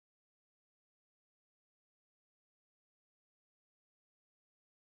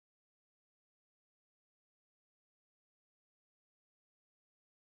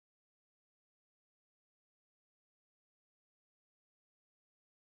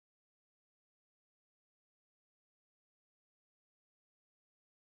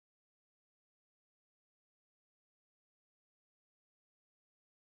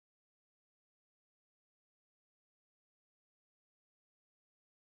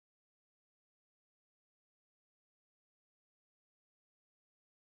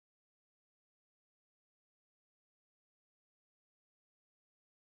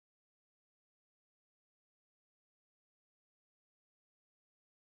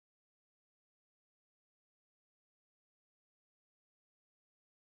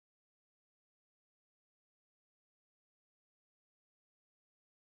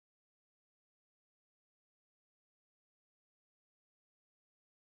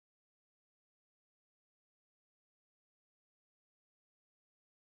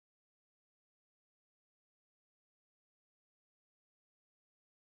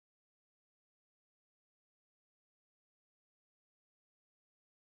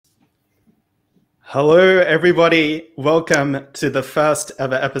Hello, everybody. Welcome to the first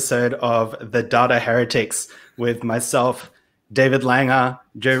ever episode of the Data Heretics with myself, David Langer,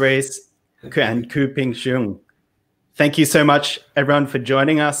 Joe Reis, and Ku Ping Xiong. Thank you so much, everyone, for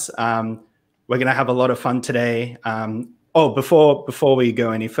joining us. We're going to have a lot of fun today. Before we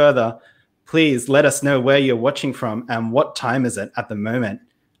go any further, please let us know where you're watching from and what time is it at the moment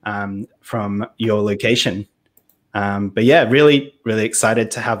from your location. But yeah, really, really excited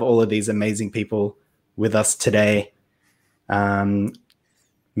to have all of these amazing people with us today.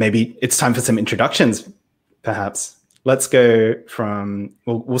 Maybe it's time for some introductions, perhaps. Let's go from,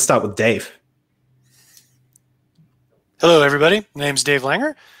 we'll start with Dave. Hello, everybody. My name's Dave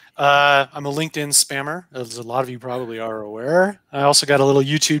Langer. I'm a LinkedIn spammer, as a lot of you probably are aware. I also got a little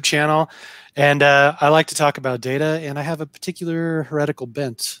YouTube channel, and I like to talk about data, and I have a particular heretical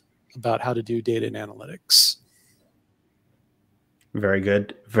bent about how to do data and analytics. Very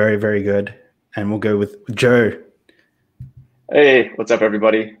good. Very, very good. And we'll go with Joe. Hey, what's up,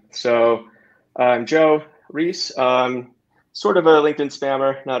 everybody? So I'm Joe Reis, sort of a LinkedIn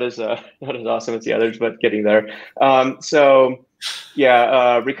spammer, not as awesome as the others, but getting there.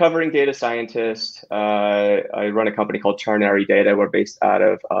 Recovering data scientist. I run a company called Ternary Data. We're based out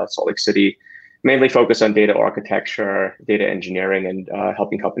of Salt Lake City, mainly focused on data architecture, data engineering, and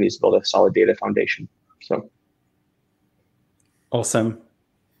helping companies build a solid data foundation. So awesome.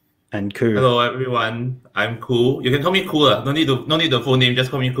 And Ku. Hello everyone, I'm Ku. You can call me Ku. No need the full name,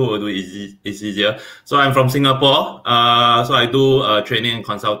 just call me Ku. It'll do it's easier. So I'm from Singapore. So I do training and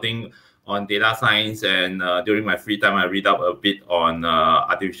consulting on data science, and during my free time I read up a bit on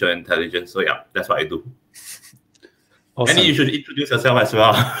artificial intelligence. So yeah, that's what I do. Awesome. And you should introduce yourself as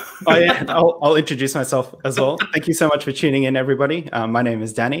well. Oh yeah, I'll introduce myself as well. Thank you so much for tuning in, everybody. My name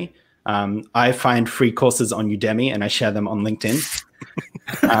is Danny. I find free courses on Udemy and I share them on LinkedIn.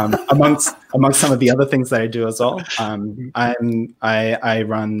 Amongst some of the other things that I do as well. I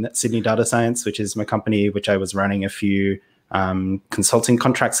run Sydney Data Science, which is my company, which I was running a few consulting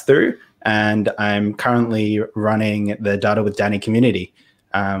contracts through. And I'm currently running the Data with Danny community,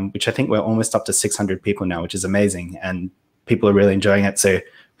 which I think we're almost up to 600 people now, which is amazing. And people are really enjoying it. So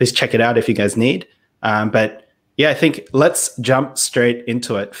please check it out if you guys need. But yeah, I think let's jump straight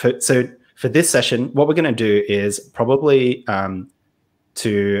into it. So for this session, what we're going to do is probably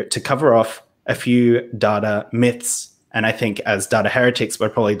to cover off a few data myths. And I think as data heretics, we're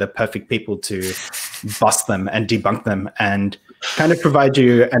probably the perfect people to bust them and debunk them and kind of provide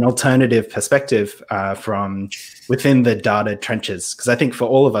you an alternative perspective from within the data trenches. Because I think for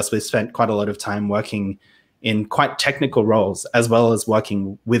all of us, we've spent quite a lot of time working in quite technical roles, as well as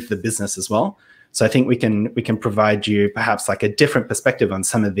working with the business as well. So I think we can provide you perhaps like a different perspective on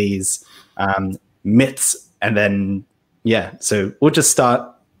some of these myths. And then, yeah, so we'll just start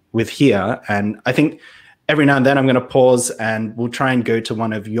with here. And I think every now and then I'm going to pause and we'll try and go to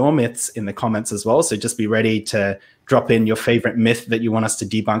one of your myths in the comments as well. So just be ready to drop in your favorite myth that you want us to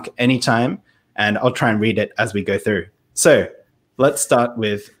debunk anytime. And I'll try and read it as we go through. So let's start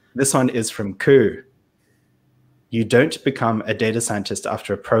with, this one is from Ku. You don't become a data scientist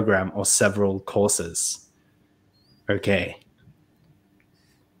after a program or several courses. Okay.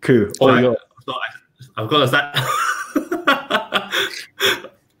 Ku, all yours. So I'm going to start.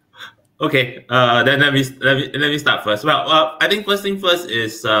 Okay, then let me start first. Well, I think first thing first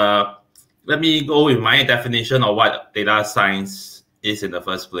is let me go with my definition of what data science is in the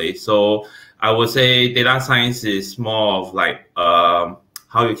first place. So I would say data science is more of like how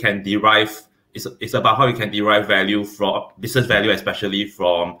you can derive. It's about how you can derive value from business value, especially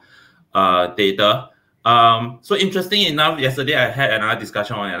from data. So interesting enough, yesterday I had another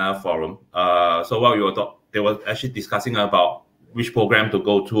discussion on another forum. So what they were actually discussing about which program to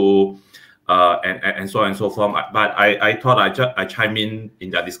go to, and so on and so forth. But I thought I chime in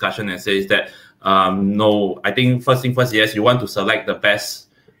that discussion and says that no, I think first thing first, yes, you want to select the best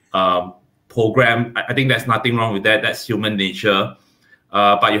program. I think there's nothing wrong with that. That's human nature.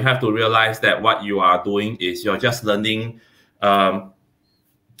 But you have to realize that what you are doing is you're just learning. The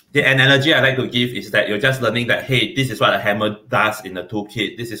analogy I like to give is that you're just learning that, hey, this is what a hammer does in the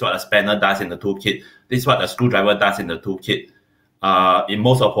toolkit. This is what a spanner does in the toolkit. This is what a screwdriver does in the toolkit. In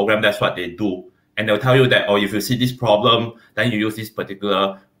most of programs, that's what they do. And they'll tell you that, oh, if you see this problem, then you use this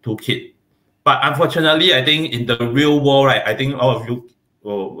particular toolkit. But unfortunately, I think in the real world, right, I think all of you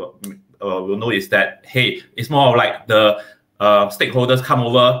will know is that, hey, it's more of like the stakeholders come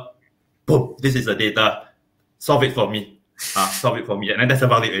over, boom, this is the data, solve it for me. Solve it for me, and then that's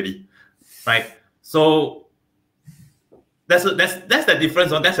about it already, right? So that's the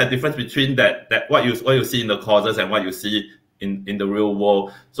difference. That's the difference between that what you see in the courses and what you see in the real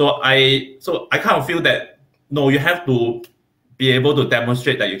world. So I kind of feel that no, you have to be able to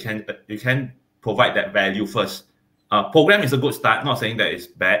demonstrate that you can provide that value first. Program is a good start. Not saying that it's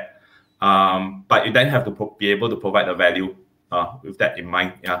bad, but you then have to be able to provide the value with that in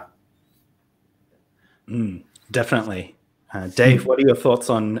mind. Yeah. Definitely. Dave, what are your thoughts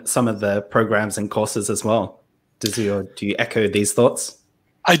on some of the programs and courses as well? Do you echo these thoughts?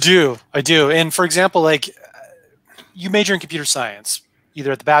 I do. And for example, like you major in computer science,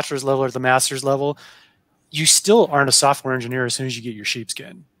 either at the bachelor's level or the master's level, you still aren't a software engineer as soon as you get your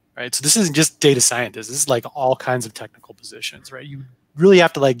sheepskin, right? So this isn't just data scientists. This is like all kinds of technical positions, right? You really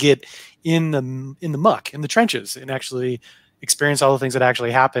have to like get in the muck, in the trenches, and actually experience all the things that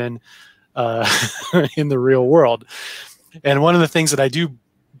actually happen in the real world. And one of the things that I do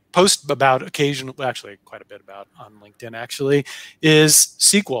post about occasionally, actually quite a bit about on LinkedIn actually, is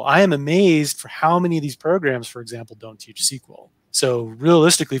SQL. I am amazed for how many of these programs, for example, don't teach SQL. So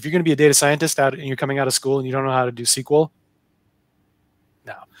realistically, if you're going to be a data scientist and you're coming out of school and you don't know how to do SQL,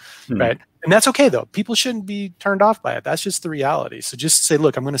 no, right? And that's okay though. People shouldn't be turned off by it. That's just the reality. So just say,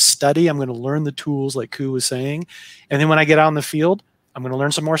 look, I'm going to study. I'm going to learn the tools like Ku was saying. And then when I get out in the field, I'm going to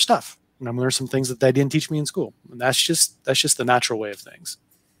learn some more stuff. And I'm going to learn some things that they didn't teach me in school. And that's just the natural way of things.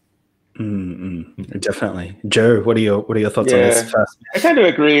 Definitely. Joe, what are your thoughts on this first? I kind of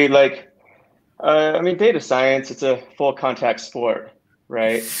agree. Like, I mean, data science, it's a full contact sport,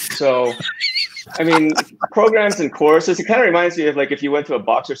 right? So, I mean, programs and courses, it kind of reminds me of like if you went to a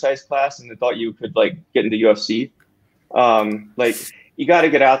boxer size class and they thought you could like get into UFC. Like you got to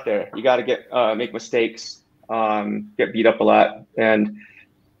get out there. You got to get make mistakes, get beat up a lot. And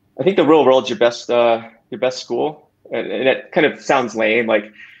I think the real world's your best school. And it kind of sounds lame,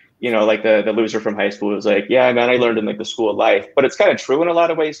 like, you know, like the loser from high school was like, yeah, man, I learned in like the school of life, but it's kind of true in a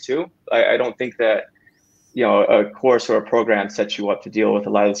lot of ways too. I don't think that, you know, a course or a program sets you up to deal with a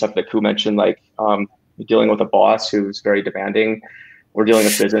lot of the stuff that Ku mentioned, like dealing with a boss who's very demanding. We're dealing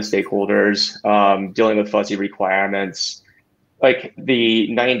with business stakeholders, dealing with fuzzy requirements, like the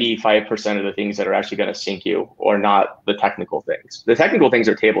 95% of the things that are actually going to sink you or not the technical things. The technical things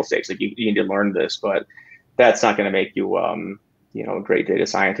are table stakes. Like you need to learn this, but that's not going to make you, you know, a great data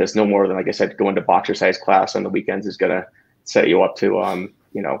scientist, no more than, like I said, going to boxer size class on the weekends is going to set you up to,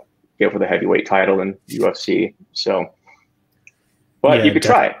 you know, get for the heavyweight title in UFC. So, but yeah, you could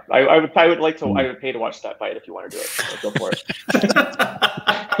try. I would pay to watch that fight if you want to do it. So go for it.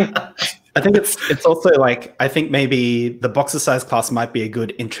 I think it's also like, I think maybe the boxer size class might be a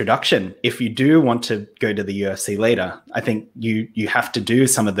good introduction. If you do want to go to the UFC later, I think you have to do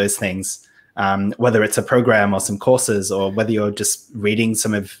some of those things. Whether it's a program or some courses, or whether you're just reading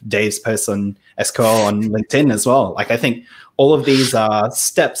some of Dave's posts on SQL on LinkedIn as well. Like I think all of these are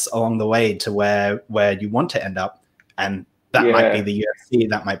steps along the way to where you want to end up, and that might be the UFC,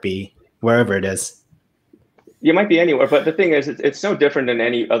 that might be wherever it is. You might be anywhere, but the thing is, it's no different than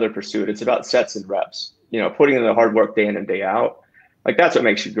any other pursuit. It's about sets and reps. You know, putting in the hard work day in and day out. Like that's what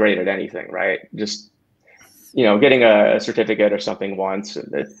makes you great at anything, right? Just, you know, getting a certificate or something once.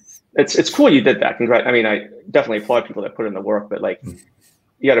 It's cool you did that. Congrats. I mean, I definitely applaud people that put in the work, but like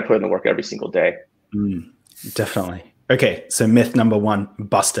you got to put in the work every single day. Definitely. Okay, so myth number 1,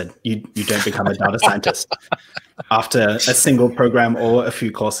 busted. You don't become a data scientist after a single program or a few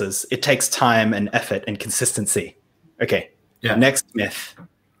courses. It takes time and effort and consistency. Okay, next myth.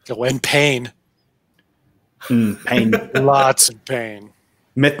 Go in pain. Pain. Lots of pain.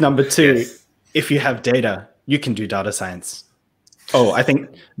 Myth number 2, if you have data, you can do data science. Oh, I think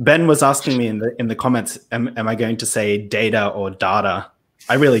Ben was asking me in the comments, am I going to say data or data?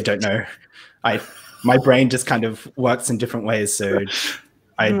 I really don't know. My brain just kind of works in different ways, so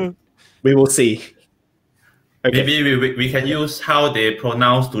we will see. Okay. Maybe we can use how they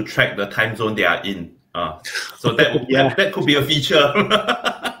pronounce to track the time zone they are in. So that could be a feature.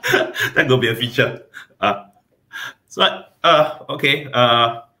 That could be a feature. Okay.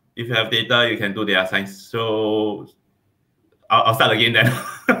 If you have data, you can do data science. So I'll start again then.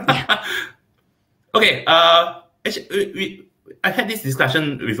 Okay. Actually, I had this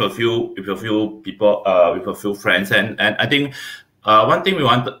discussion with a few people, with a few friends, and I think one thing I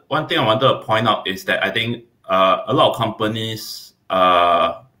wanted to point out is that I think a lot of companies,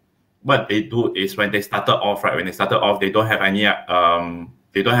 what they do is when they started off, they don't have any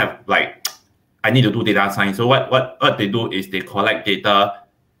they don't have like, I need to do data science. So what they do is they collect data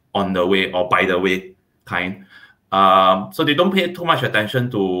on the way or by the way kind. So they don't pay too much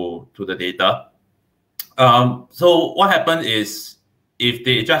attention to the data. So what happened is, if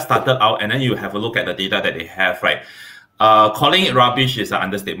they just started out and then you have a look at the data that they have, right? calling it rubbish is an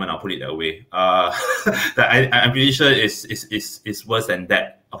understatement. I'll put it that way. I'm pretty sure it's worse than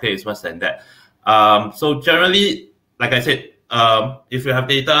that. Okay, it's worse than that. So generally, like I said, if you have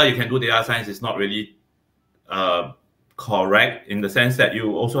data, you can do data science. It's not really correct in the sense that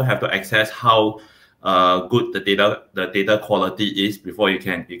you also have to access how good the data quality is before you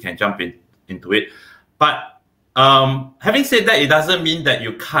can jump into it. But having said that, it doesn't mean that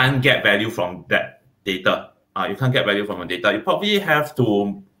you can't get value from that data. You can't get value from the data. You probably have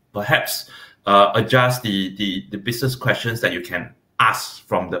to perhaps adjust the business questions that you can ask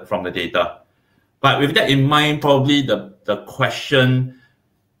from the data. But with that in mind, probably the question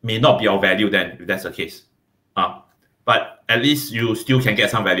may not be of value then, if that's the case. But at least you still can get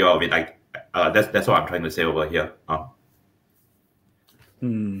some value out of it. Like that's what I'm trying to say over here.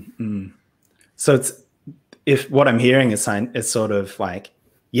 So if what I'm hearing is sort of like,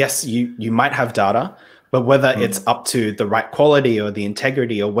 yes, you might have data, but whether it's up to the right quality or the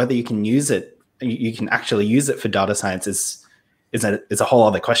integrity, or whether you can use it, you can actually use it for data science is a whole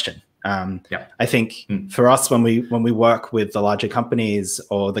other question. I think for us, when we work with the larger companies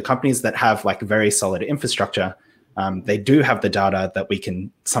or the companies that have like very solid infrastructure, they do have the data that we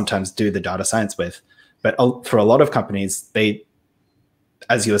can sometimes do the data science with. But for a lot of companies, they,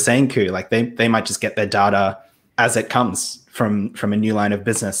 as you were saying, Ku, like they might just get their data as it comes from a new line of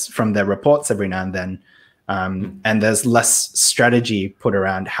business, from their reports every now and then. And there's less strategy put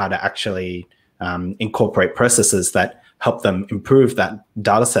around how to actually incorporate processes that help them improve that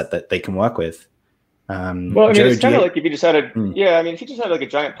data set that they can work with. Well, I mean, Joe, it's kind of like if you just had if you just had like a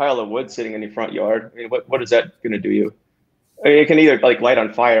giant pile of wood sitting in your front yard, I mean, what is that going to do you? I mean, it can either like light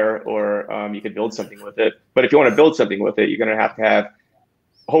on fire, or you could build something with it. But if you want to build something with it, you're going to have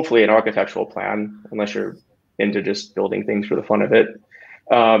hopefully an architectural plan, unless you're into just building things for the fun of it.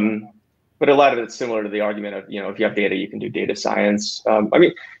 But a lot of it's similar to the argument of, if you have data, you can do data science. I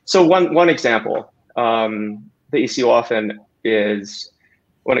mean, so one example that you see often is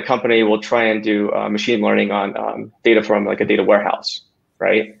when a company will try and do machine learning on data from like a data warehouse,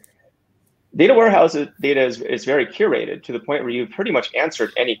 right? Data warehouse data is very curated to the point where you've pretty much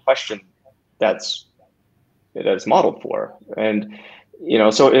answered any question that's modeled for. And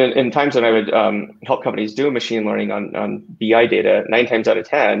so in times when I would help companies do machine learning on BI data, 9 times out of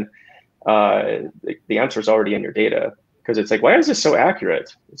 10, the answer is already in your data, because it's like, why is this so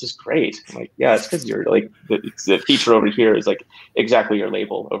accurate? It's just great. I'm like, yeah, it's because you're like the feature over here is like exactly your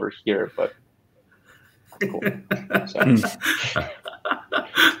label over here, but cool.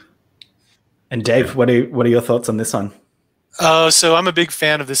 And Dave, what are your thoughts on this one? So I'm a big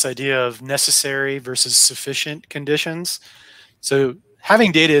fan of this idea of necessary versus sufficient conditions. So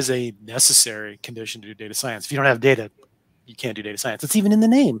having data is a necessary condition to do data science. If you don't have data, you can't do data science. It's even in the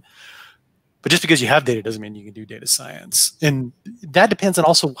name. But just because you have data doesn't mean you can do data science. And that depends on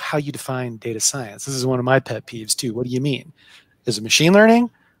also how you define data science. This is one of my pet peeves too. What do you mean? Is it machine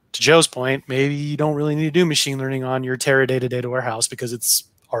learning? To Joe's point, maybe you don't really need to do machine learning on your Teradata data warehouse because it's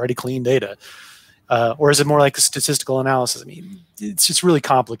already clean data. Or is it more like a statistical analysis? I mean, it's just really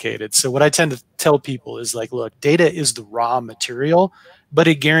complicated. So what I tend to tell people is like, look, data is the raw material, but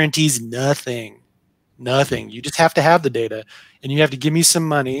it guarantees nothing. Nothing. You just have to have the data, and you have to give me some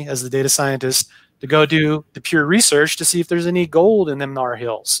money as the data scientist to go do the pure research to see if there's any gold in them Nar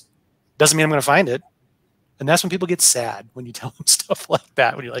Hills. Doesn't mean I'm going to find it. And that's when people get sad, when you tell them stuff like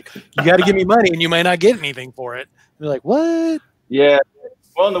that. When you're like, you got to give me money, and you might not get anything for it. And they're like, what? Yeah.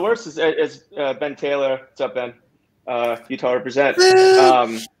 Well, and the worst is Ben Taylor. What's up, Ben? Utah represent.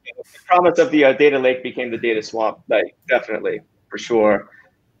 The promise of the data lake became the data swamp. Like, definitely, for sure.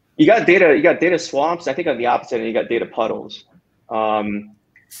 You got data swamps. I think on the opposite end, you got data puddles. And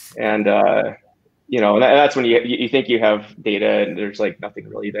that's when you think you have data and there's like nothing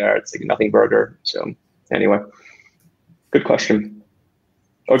really there. It's like a nothing burger. So anyway, good question.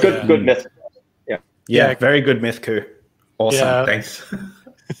 Or good myth. Yeah, very good myth, Ku. Awesome. Yeah. Thanks.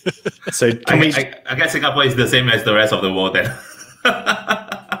 So I guess Singapore is the same as the rest of the world then.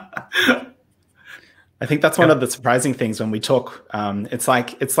 I think that's one of the surprising things when we talk. It's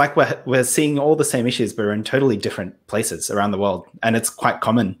like we're seeing all the same issues, but we're in totally different places around the world, and it's quite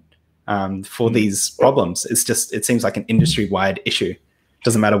common for these problems. It seems like an industry-wide issue.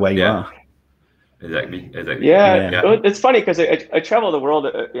 Doesn't matter where you are. Exactly. Yeah. It's funny because I travel the world,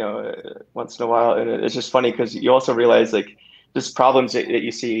 once in a while, and it's just funny because you also realize like just problems that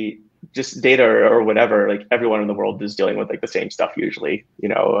you see, just data or whatever. Like everyone in the world is dealing with like the same stuff usually.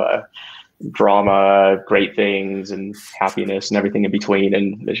 Drama, great things, and happiness, and everything in between.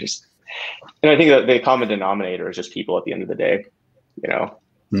 And I think that the common denominator is just people at the end of the day,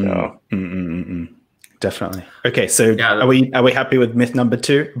 So Definitely. Okay, so Yeah. are we happy with myth number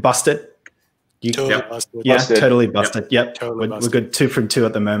 2? Busted? Totally busted. Yeah, Busted. totally busted. Yep. Totally We're busted. good 2 from 2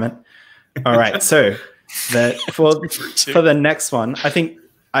 at the moment. All right. So for the next one, I think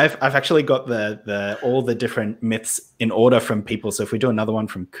I've actually got all the different myths in order from people. So if we do another one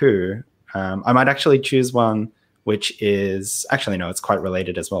from Ku, I might actually choose one which is actually no, it's quite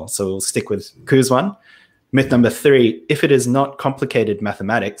related as well. So we'll stick with Ku's one. Myth number 3: if it is not complicated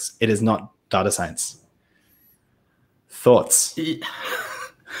mathematics, it is not data science. Thoughts?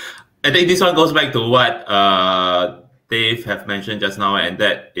 I think this one goes back to what Dave have mentioned just now, and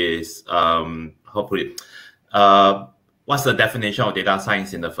that is hopefully what's the definition of data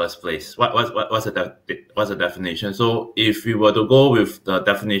science in the first place? What's the definition? So if we were to go with the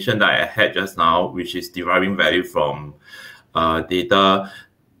definition that I had just now, which is deriving value from data,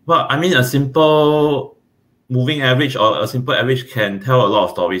 well, I mean, a simple moving average or a simple average can tell a lot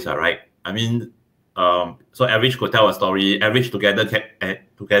of stories, right? I mean, so average could tell a story. Average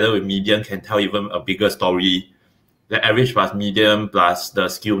together with median can tell even a bigger story. The average plus median plus the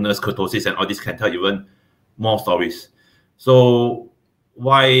skewness, kurtosis, and all this can tell even more stories. So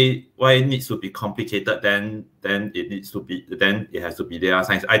why it needs to be complicated? Then it has to be data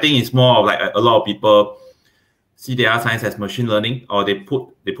science. I think it's more of like a lot of people see data science as machine learning, or they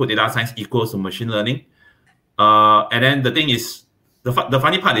put data science equals to machine learning. And then the thing is, the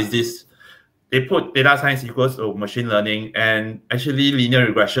funny part is this: they put data science equals to machine learning, and actually linear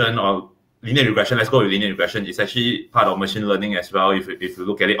regression, let's go with linear regression, is actually part of machine learning as well, if you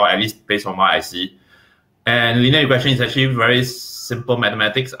look at it, or at least based on what I see. And linear regression is actually very simple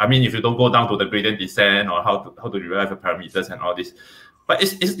mathematics. I mean, if you don't go down to the gradient descent or how to derive the parameters and all this, but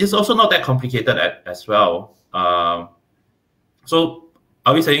it's also not that complicated as well. So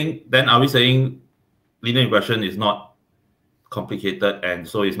are we saying linear regression is not complicated, and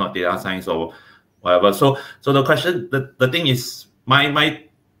so it's not data science or whatever? So the question, the thing is, my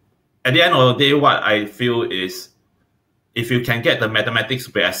at the end of the day, what I feel is, if you can get the mathematics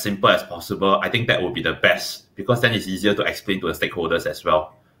to be as simple as possible, I think that would be the best, because then it's easier to explain to the stakeholders as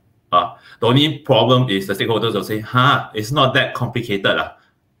well. The only problem is the stakeholders will say, it's not that complicated.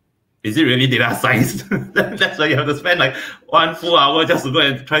 Is it really data science? That's why you have to spend like 1 full hour just to go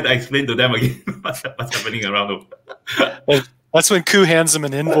and try to explain to them again what's happening around them. That's when Ku hands them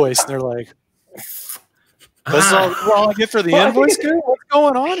an invoice and they're like, "This is all I get for the invoice, Ku? What's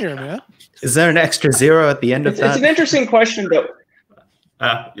going on here, man?" Is there an extra 0 at the end of that? It's an interesting question, though.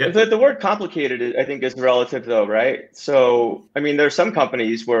 Yeah. The word complicated, I think, is relative, though, right? So, I mean, there's some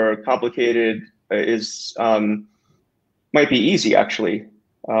companies where complicated might be easy, actually.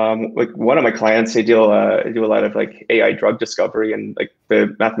 Like one of my clients, they do a lot of like AI drug discovery, and like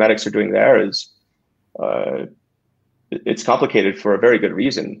the mathematics they're doing there is it's complicated for a very good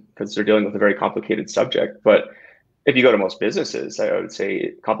reason, because they're dealing with a very complicated subject. But if you go to most businesses, I would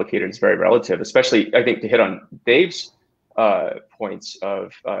say complicated is very relative, especially, I think, to hit on Dave's points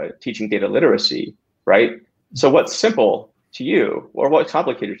of teaching data literacy, right? So what's simple to you or what's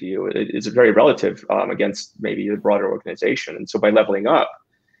complicated to you is very relative against maybe the broader organization. And so by leveling up,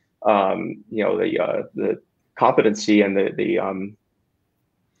 the competency and the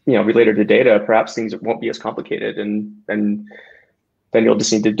related to data, perhaps things won't be as complicated, and then you'll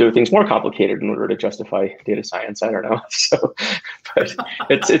just need to do things more complicated in order to justify data science. I don't know. So, but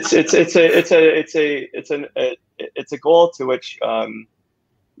it's a goal to which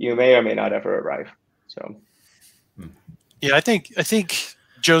you may or may not ever arrive. So, yeah, I think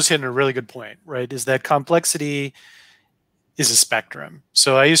Joe's hitting a really good point, right? Is that complexity is a spectrum.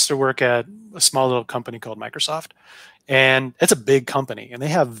 So I used to work at a small little company called Microsoft, and it's a big company, and they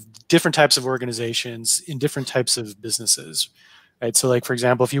have different types of organizations in different types of businesses. Right. So like, for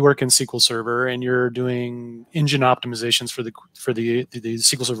example, if you work in SQL Server and you're doing engine optimizations for the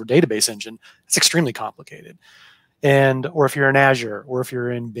SQL Server database engine, it's extremely complicated. Or if you're in Azure, or if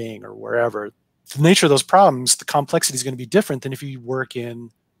you're in Bing, or wherever, the nature of those problems, the complexity is going to be different than if you work in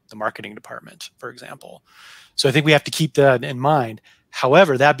the marketing department, for example. So I think we have to keep that in mind.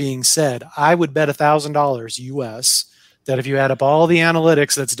 However, that being said, I would bet $1,000 US that if you add up all the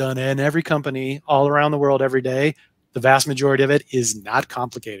analytics that's done in every company all around the world every day, the vast majority of it is not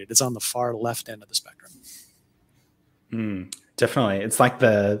complicated. It's on the far left end of the spectrum. Definitely. It's like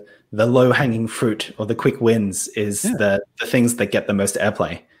the low-hanging fruit, or the quick wins is the things that get the most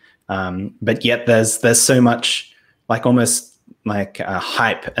airplay. But yet there's so much, like almost like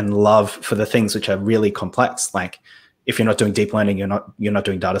hype and love for the things which are really complex. Like if you're not doing deep learning, you're not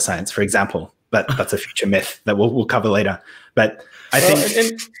doing data science, for example. That's a future myth that we'll cover later. But I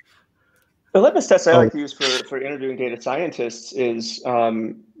think The litmus test I like to use for interviewing data scientists is, tell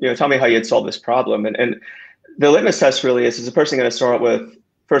me how you'd solve this problem. And the litmus test really is a person going to start with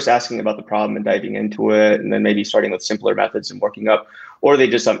first asking about the problem and diving into it, and then maybe starting with simpler methods and working up, or they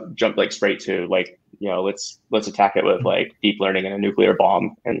just jump like straight to like, let's attack it with like deep learning and a nuclear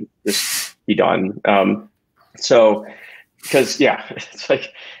bomb and just be done. Because it's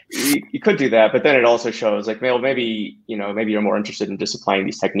like you could do that, but then it also shows like, well, maybe you're more interested in just applying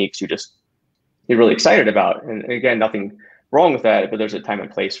these techniques you're really excited about. And again, nothing wrong with that, but there's a time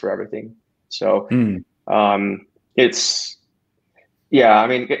and place for everything. So it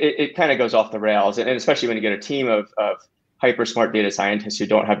kind of goes off the rails, and especially when you get a team of hyper smart data scientists who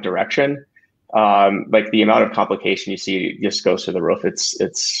don't have direction, like the amount of complication you see just goes through the roof.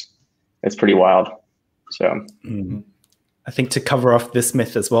 It's pretty wild. So. I think to cover off this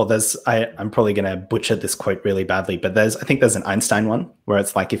myth as well, I'm probably going to butcher this quote really badly, but I think there's an Einstein one where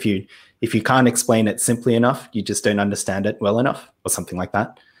it's like, if you can't explain it simply enough, you just don't understand it well enough, or something like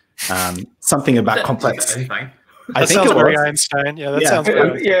that. Something about complex. I think it was Einstein. Yeah, that sounds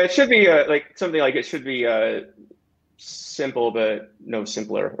good. Yeah, it should be like something like it should be simple but no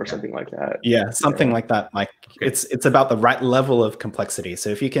simpler, or something like that. Yeah, something like that. Like it's about the right level of complexity. So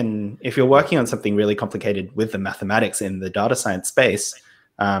if you're working on something really complicated with the mathematics in the data science space,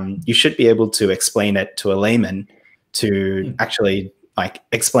 you should be able to explain it to a layman to actually like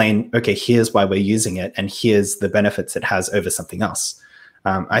explain, okay, here's why we're using it and here's the benefits it has over something else.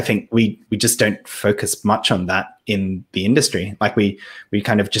 I think we just don't focus much on that in the industry. Like we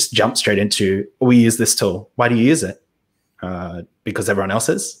kind of just jump straight into, we use this tool. Why do you use it? Because everyone else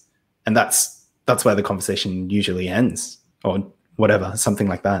is. And that's where the conversation usually ends, or whatever, something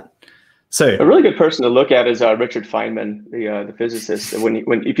like that. So a really good person to look at is Richard Feynman, the physicist.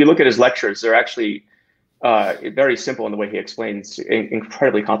 If you look at his lectures, they're actually very simple in the way he explains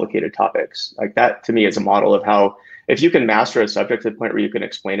incredibly complicated topics. Like that, to me, is a model of how, if you can master a subject to the point where you can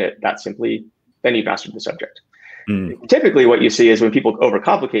explain it that simply, then you've mastered the subject. Typically, what you see is when people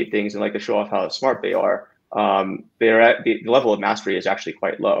overcomplicate things and like to show off how smart they are, they're at the level of mastery is actually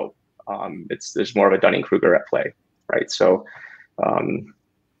quite low. There's more of a Dunning-Kruger at play, right? So,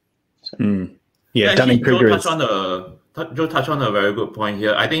 Dunning-Kruger is. Joe touched on a very good point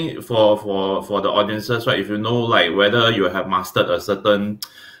here. I think for the audiences, right, if you know like whether you have mastered a certain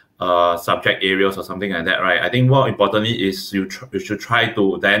subject areas or something like that, right, I think more importantly is you should try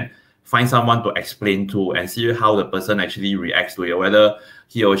to then find someone to explain to and see how the person actually reacts to it, whether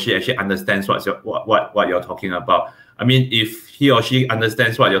he or she actually understands what you're talking about. I mean, if he or she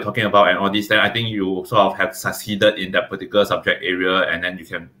understands what you're talking about and all this, then I think you sort of have succeeded in that particular subject area, and then you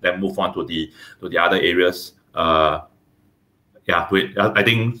can then move on to the other areas. I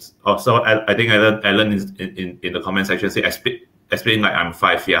think also I think Alan in the comment section say explain like I'm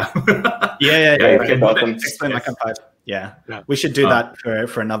 5. Yeah. Explain like I'm 5. Yeah. We should do that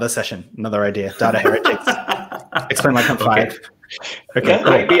for another session. Another idea. Data heretics. Explain like I'm 5. Okay, that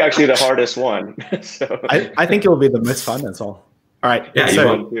might be actually the hardest one. So I think it will be the most fun as well. All right. Yeah.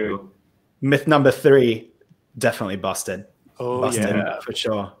 So myth number 3, definitely busted. Busted for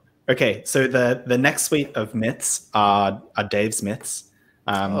sure. Okay, so the next suite of myths are Dave's myths.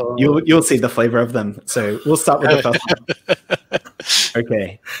 You'll see the flavor of them. So we'll start with the first one.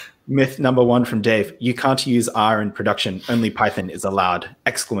 Okay. Myth number 1 from Dave: you can't use R in production. Only Python is allowed! !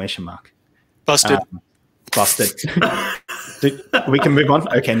 Busted. Busted. We can move on.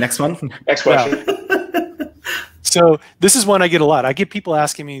 Okay, next one. Next question. So this is one I get a lot. I get people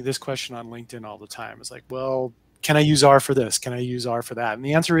asking me this question on LinkedIn all the time. It's like, well, can I use R for this? Can I use R for that? And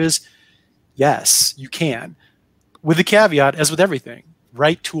the answer is yes, you can. With the caveat, as with everything,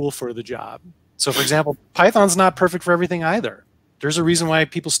 right tool for the job. So for example, Python's not perfect for everything either. There's a reason why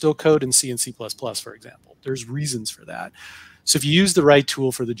people still code in C and C++, for example. There's reasons for that. So if you use the right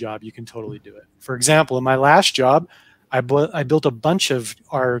tool for the job, you can totally do it. For example, in my last job, I built a bunch of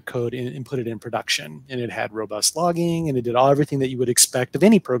R code and put it in production. And it had robust logging, and it did everything that you would expect of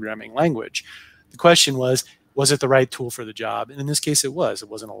any programming language. The question was it the right tool for the job? And in this case, it was. It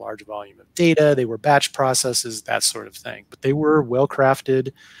wasn't a large volume of data. They were batch processes, that sort of thing. But they were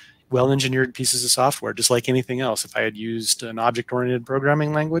well-crafted, well-engineered pieces of software, just like anything else. If I had used an object-oriented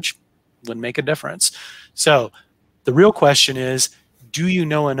programming language, it wouldn't make a difference. So the real question is, do you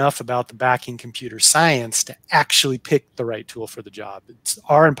know enough about the backing computer science to actually pick the right tool for the job?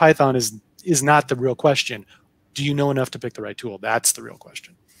 R and Python is not the real question. Do you know enough to pick the right tool? That's the real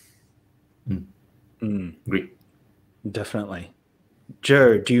question. Great. Definitely.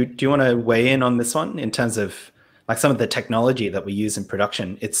 Joe, do you want to weigh in on this one in terms of like some of the technology that we use in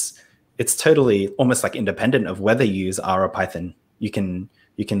production? It's totally almost like independent of whether you use R or Python. You can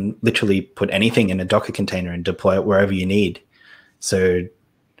you can literally put anything in a Docker container and deploy it wherever you need. So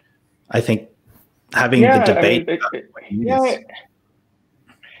I think having the debate,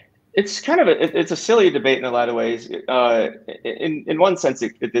 it's kind of it's a silly debate in a lot of ways. In one sense,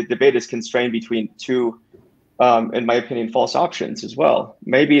 the debate is constrained between two, in my opinion, false options as well.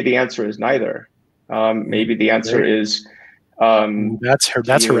 Maybe the answer is neither. Maybe the answer is that's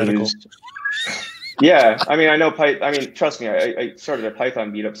heretical. Yeah, I mean, I know Python. I mean, trust me, I started a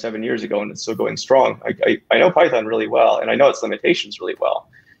Python meetup 7 years ago, and it's still going strong. I know Python really well, and I know its limitations really well.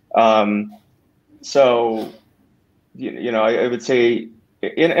 So, you know, I would say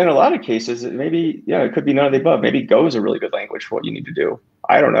in a lot of cases, maybe, yeah, it could be none of the above. Maybe Go is a really good language for what you need to do.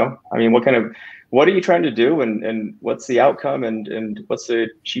 I don't know. I mean, what are you trying to do, and what's the outcome, and what's the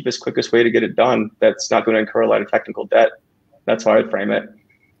cheapest, quickest way to get it done that's not going to incur a lot of technical debt? That's how I'd frame it.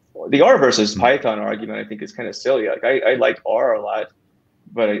 The R versus Python argument, I think, is kind of silly. Like I like R a lot,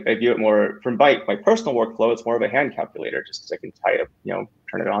 but I view it more from my personal workflow. It's more of a hand calculator, just because I can tie it, you know,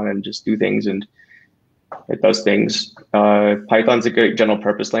 turn it on and just do things, and it does things. Python's a great general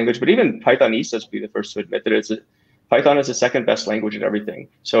purpose language, but even Python ESAs will be the first to admit that Python is the second best language at everything.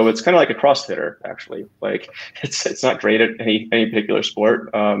 So it's kind of like a CrossFitter, actually. Like it's not great at any particular sport,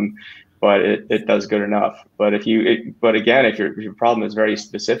 but it does good enough. But if your problem is very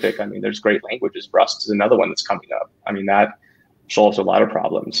specific, I mean, there's great languages. Rust is another one that's coming up. I mean, that solves a lot of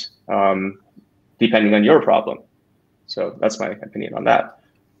problems, depending on your problem. So that's my opinion on that.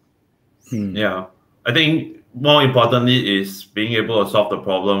 Yeah, I think more importantly is being able to solve the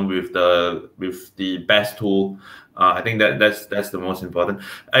problem with the best tool. I think that's the most important.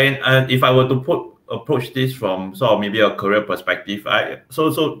 And if I were to approach this from sort of maybe a career perspective,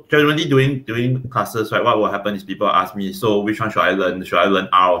 so generally during classes, right, what will happen is people ask me, so which one should I learn? Should I learn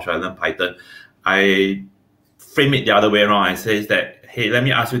R or should I learn Python? I frame it the other way around. I say that, hey, let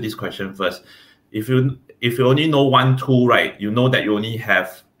me ask you this question first. If you only know one tool, right, you know that you only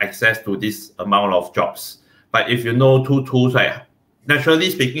have access to this amount of jobs. But if you know two tools, right, naturally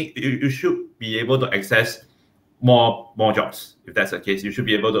speaking, you should be able to access more jobs. If that's the case, you should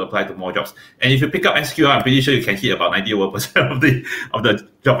be able to apply to more jobs. And if you pick up SQL, I'm pretty sure you can hit about 90% of the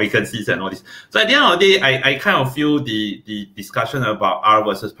job vacancies and all this. So at the end of the day, I kind of feel the discussion about R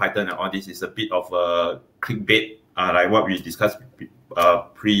versus Python and all this is a bit of a clickbait, like what we discussed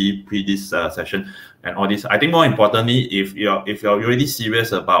pre this session and all this. I think more importantly, if you're really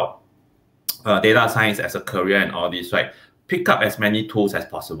serious about data science as a career and all this, right, pick up as many tools as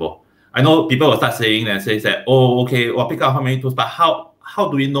possible. I know people will start saying and say that, oh, okay, well, pick up how many tools, but how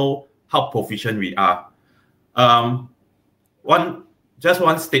do we know how proficient we are? Just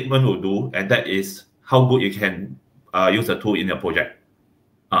one statement will do, and that is how good you can use a tool in your project.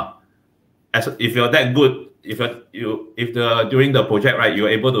 If you're that good, if during the project, right, you're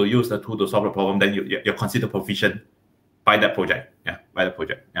able to use the tool to solve the problem, then you're considered proficient by that project. Yeah, by the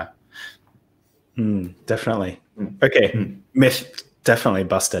project. Yeah. Definitely. Okay. Myth definitely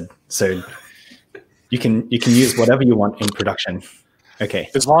busted. So you can use whatever you want in production.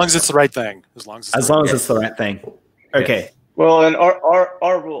 Okay. As long as it's the right thing. As long as it's the right thing. Okay. Yes. Well, and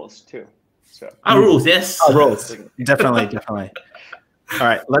our rules too. So our rules, yes. Our rules. Definitely. All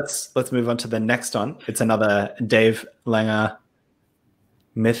right, let's move on to the next one. It's another Dave Langer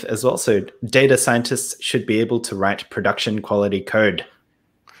myth as well. So data scientists should be able to write production quality code.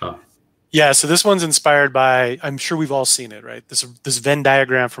 Yeah, so this one's inspired by, I'm sure we've all seen it, right? This Venn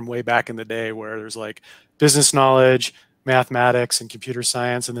diagram from way back in the day where there's like business knowledge, mathematics, and computer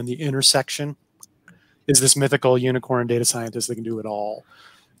science, and then the intersection is this mythical unicorn data scientist that can do it all,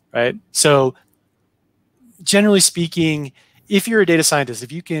 right? So generally speaking, if you're a data scientist,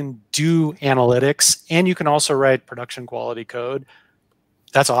 if you can do analytics and you can also write production quality code,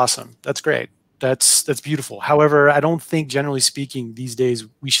 that's awesome. That's great. That's beautiful. However, I don't think, generally speaking, these days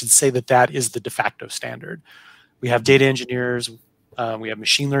we should say that is the de facto standard. We have data engineers, we have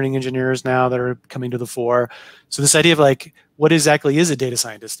machine learning engineers now that are coming to the fore. So this idea of like, what exactly is a data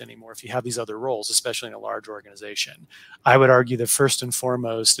scientist anymore if you have these other roles, especially in a large organization? I would argue that first and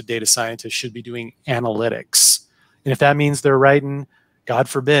foremost, a data scientist should be doing analytics. And if that means they're writing, God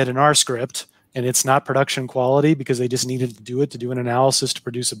forbid, an R script, and it's not production quality because they just needed to do it to do an analysis to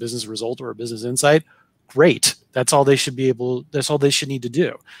produce a business result or a business insight, great. That's all they should need to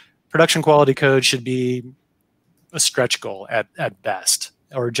do. Production quality code should be a stretch goal at best,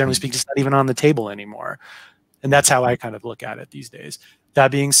 or generally speaking, it's not even on the table anymore. And that's how I kind of look at it these days. That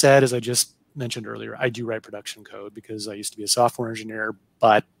being said, as I just mentioned earlier, I do write production code because I used to be a software engineer,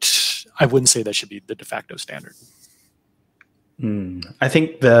 but I wouldn't say that should be the de facto standard. I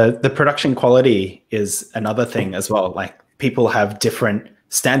think the production quality is another thing as well. Like people have different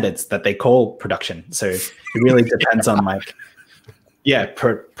standards that they call production. So it really depends on like,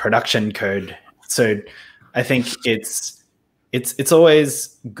 production code. So I think it's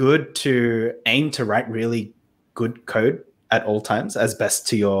always good to aim to write really good code at all times, as best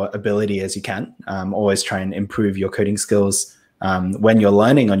to your ability as you can. Always try and improve your coding skills when you're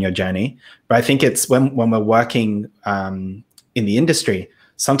learning on your journey. But I think it's when we're working in the industry,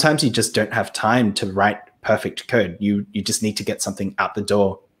 sometimes you just don't have time to write perfect code. You just need to get something out the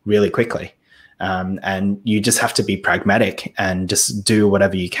door really quickly. And you just have to be pragmatic and just do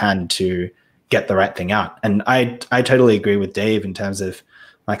whatever you can to get the right thing out. And I totally agree with Dave in terms of,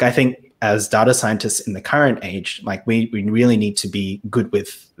 like, I think as data scientists in the current age, like we really need to be good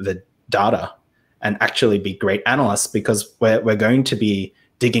with the data and actually be great analysts, because we're going to be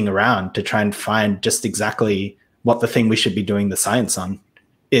digging around to try and find just exactly what the thing we should be doing the science on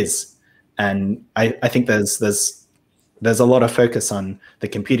is. And I think there's a lot of focus on the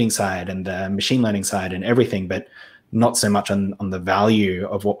computing side and the machine learning side and everything, but not so much on the value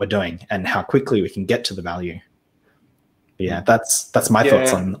of what we're doing and how quickly we can get to the value. But yeah, that's my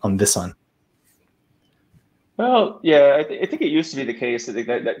thoughts on this one. Well, yeah, I think it used to be the case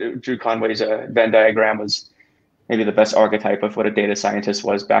that Drew Conway's Venn diagram was maybe the best archetype of what a data scientist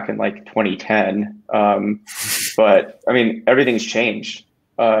was back in like 2010. But I mean, everything's changed.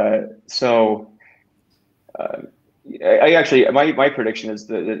 I actually, my prediction is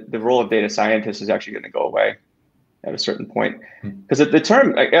the role of data scientist is actually going to go away at a certain point, because the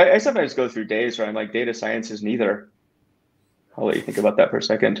term, I sometimes go through days where I'm like, data science is neither. I'll let you think about that for a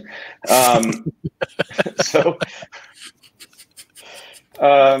second.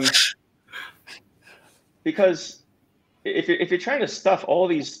 Because if you're trying to stuff all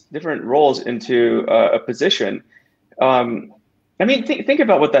these different roles into a position, I mean, think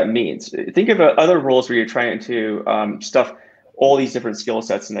about what that means. Think about other roles where you're trying to stuff all these different skill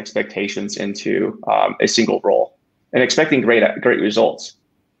sets and expectations into a single role and expecting great results,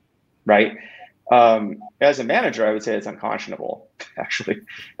 right? As a manager, I would say it's unconscionable. Actually,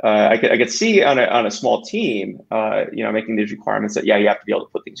 I could see on a small team, making these requirements that you have to be able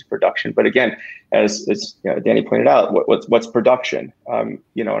to put things in production. But again, as Danny pointed out, what's production? And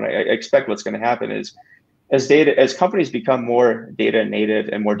I expect what's going to happen is as companies become more data native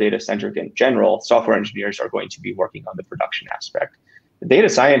and more data centric in general, software engineers are going to be working on the production aspect. The data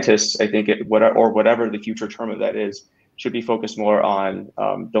scientists, I think, whatever the future term of that is, should be focused more on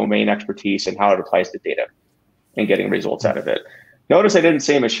domain expertise and how it applies to data and getting results out of it. Notice I didn't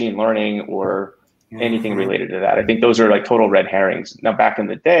say machine learning or anything related to that. I think those are like total red herrings. Now, back in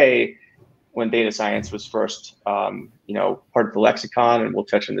the day, when data science was first, part of the lexicon, and we'll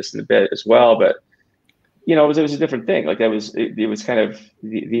touch on this in a bit as well, but it was a different thing. Like it was kind of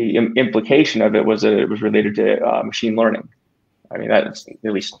the implication of it was related to machine learning. I mean, that's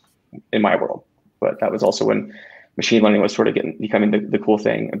at least in my world, but that was also when machine learning was sort of becoming the cool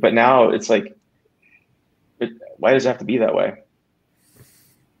thing. But now it's like, why does it have to be that way?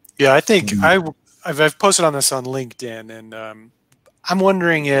 Yeah, I think I've posted on this on LinkedIn, and I'm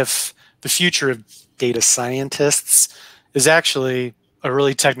wondering if the future of data scientists is actually a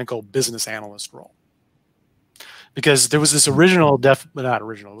really technical business analyst role. Because there was this it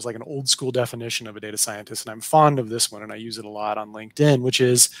was like an old school definition of a data scientist, and I'm fond of this one, and I use it a lot on LinkedIn, which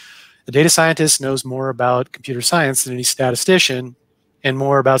is a data scientist knows more about computer science than any statistician and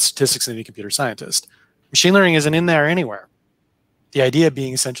more about statistics than any computer scientist. Machine learning isn't in there anywhere. The idea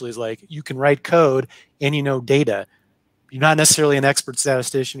being essentially is like, you can write code and you know data. You're not necessarily an expert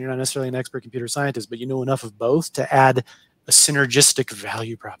statistician, you're not necessarily an expert computer scientist, but you know enough of both to add a synergistic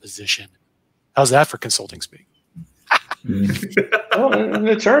value proposition. How's that for consulting speak? Well,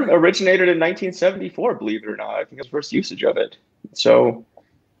 the term originated in 1974, believe it or not. I think it's the first usage of it. So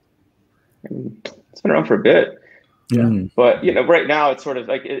it's been around for a bit. Yeah. But right now it's sort of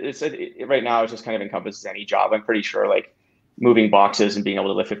like right now it just kind of encompasses any job. I'm pretty sure like moving boxes and being able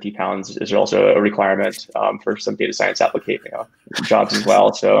to lift 50 pounds is also a requirement for some data science application jobs as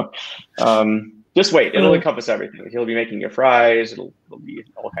well. So just wait, it'll encompass everything. He'll be making your fries. It'll be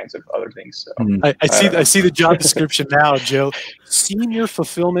all kinds of other things. So, I see the job description now, Joe. Senior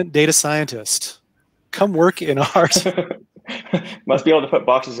fulfillment data scientist. Come work in ours. Must be able to put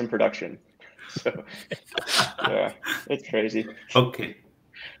boxes in production. So, yeah, it's crazy. Okay,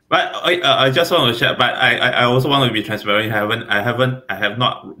 but I just want to share. But I also want to be transparent. I have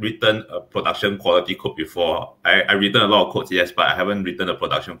not written a production quality code before. I written a lot of codes, yes, but I haven't written a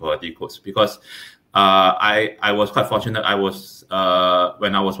production quality codes because I was quite fortunate. I was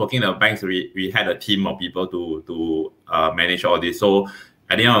when I was working in the banks, we had a team of people to manage all this. So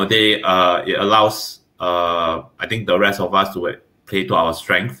at the end of the day, it allows I think the rest of us to play to our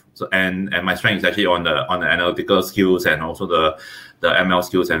strength. So and my strength is actually on the analytical skills and also the ML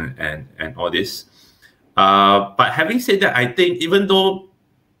skills and all this. But having said that, I think even though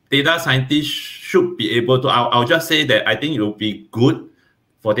data scientists should be able to, I'll just say that I think it will be good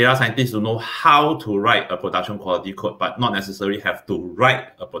for data scientists to know how to write a production quality code, but not necessarily have to write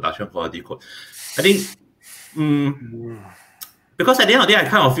a production quality code. I think, because at the end of the day, I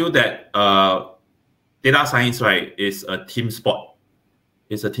kind of feel that data science, right, is a team sport.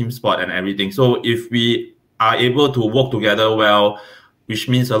 It's a team sport and everything. So if we are able to work together well, which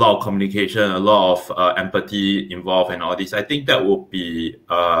means a lot of communication, a lot of empathy involved and all this, I think that would be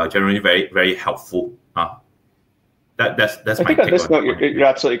generally very, very helpful. That's I my think on take this on note, it. you're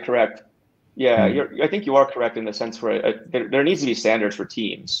absolutely correct. Yeah, I think you are correct in the sense where there needs to be standards for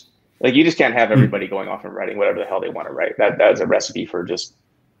teams. Like you just can't have everybody going off and writing whatever the hell they want to write. That's a recipe for just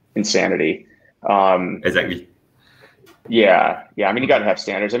insanity. Exactly. Yeah. I mean, you got to have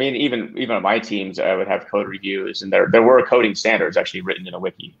standards. I mean, even on my teams, I would have code reviews, and there were coding standards actually written in a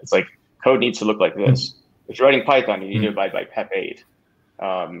wiki. It's like code needs to look like this. If you're writing Python, you need to abide by PEP 8.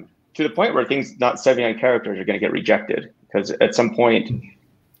 To the point where things not 79 characters are going to get rejected, because at some point,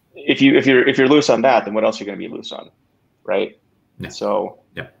 if you're loose on that, then what else are you going to be loose on, right? Yeah. So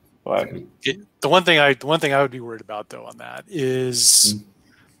yeah. But the one thing I would be worried about though on that is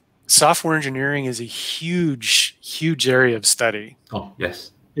software engineering is a huge area of study. Oh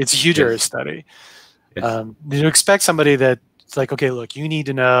yes, it's a huge area of study. Yes. You expect somebody that's like, okay, look, you need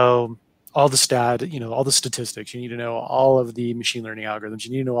to know all the all the statistics. You need to know all of the machine learning algorithms.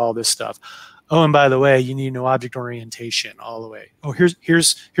 You need to know all this stuff. Oh, and by the way, you need to know object orientation all the way. Oh,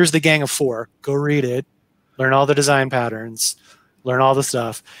 here's the gang of 4. Go read it, learn all the design patterns, learn all the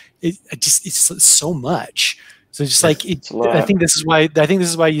stuff. It's so much. So just like I think this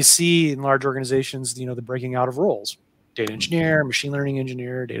is why you see in large organizations, the breaking out of roles: data engineer, machine learning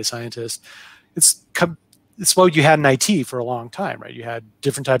engineer, data scientist. It's what you had in IT for a long time, right? You had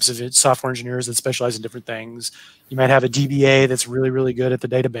different types of software engineers that specialize in different things. You might have a DBA that's really, really good at the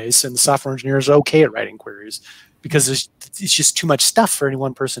database, and the software engineers are okay at writing queries because it's just too much stuff for any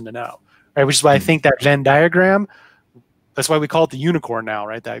one person to know, right? Which is why I think that Venn diagram, that's why we call it the unicorn now,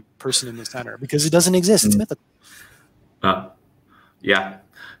 right? That person in the center, because it doesn't exist. It's mythical. Yeah.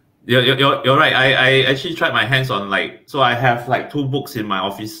 You're right. I actually tried my hands on so I have 2 books in my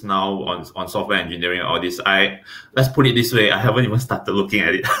office now on software engineering and all this. Let's put it this way, I haven't even started looking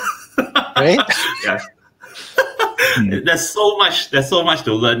at it. Right? Yeah. There's so much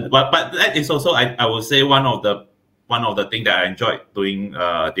to learn. But that is also I would say one of the things that I enjoyed doing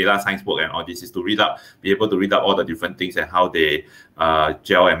data science work and all this is to be able to read up all the different things and how they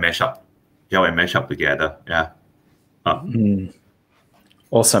gel and mesh up together. Yeah.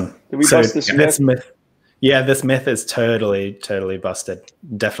 Awesome. Did we bust this myth? Yeah, this myth is totally busted.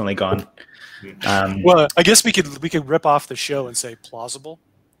 Definitely gone. Well, I guess we could rip off the show and say plausible.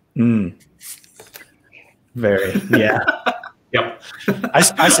 Very, yeah. Yep.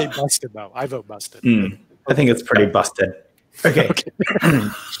 I say busted though. I vote busted. I think it's pretty busted. Okay.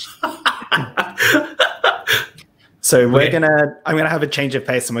 So I'm gonna have a change of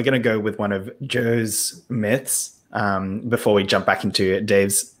pace, and we're gonna go with one of Joe's myths before we jump back into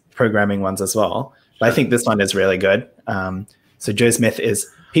Dave's programming ones as well. But I think this one is really good. So Joe's myth is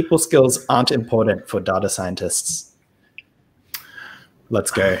people skills aren't important for data scientists.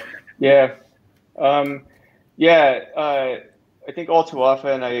 Let's go. Yeah. I think all too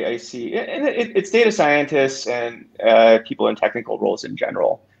often I see, and it's data scientists and people in technical roles in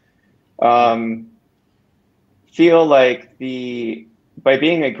general feel like by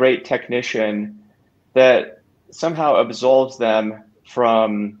being a great technician that somehow absolves them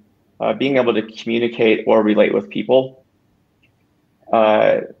from being able to communicate or relate with people.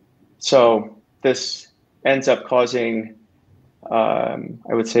 So this ends up causing, I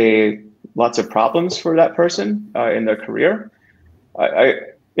would say, lots of problems for that person in their career.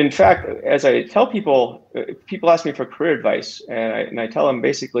 In fact, as I tell people ask me for career advice, and I tell them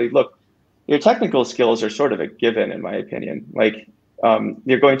basically, look, your technical skills are sort of a given, in my opinion.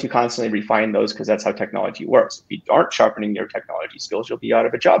 You're going to constantly refine those because that's how technology works. If you aren't sharpening your technology skills, you'll be out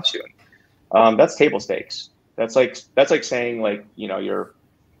of a job soon. That's table stakes. That's like saying you're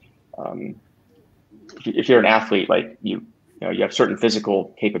if you're an athlete, you have certain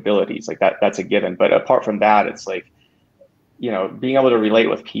physical capabilities that's a given. But apart from that, it's being able to relate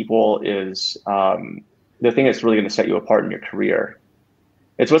with people is the thing that's really going to set you apart in your career.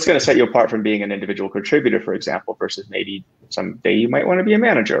 It's what's going to set you apart from being an individual contributor, for example, versus maybe someday you might want to be a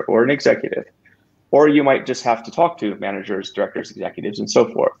manager or an executive, or you might just have to talk to managers, directors, executives, and so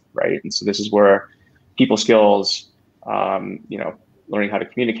forth, right? And so this is where people skills you know, learning how to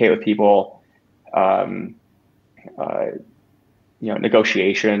communicate with people, you know,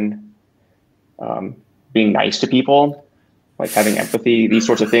 negotiation, being nice to people, like having empathy, these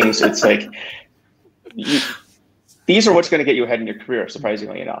sorts of things. It's like, these are what's going to get you ahead in your career,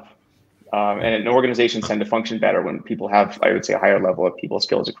 surprisingly enough. And organizations tend to function better when people have, I would say, a higher level of people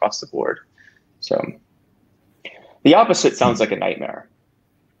skills across the board. So the opposite sounds like a nightmare,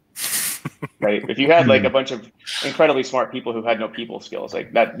 right? If you had like a bunch of incredibly smart people who had no people skills,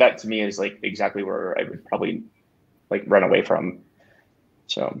 like that to me is like exactly where I would probably like run away from.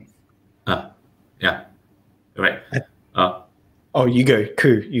 So, yeah, right. Oh, you go,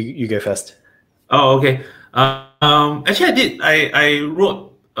 Ku. You go first. Oh, okay. Actually, I wrote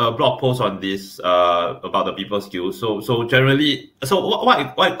a blog post on this about the people skills. So generally,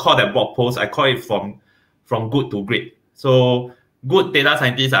 what I call that blog post, I call it from good to great. So good data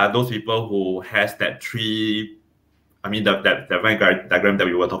scientists are those people who has that three. I mean that Venn diagram that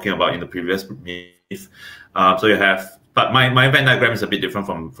we were talking about in the previous meeting. So you have, but my Venn diagram is a bit different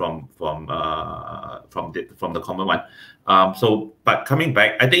from the common one. But coming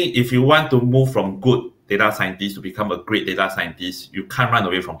back, I think if you want to move from good data scientist to become a great data scientist, you can't run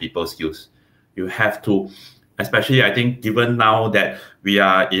away from people skills. You have to, especially I think given now that we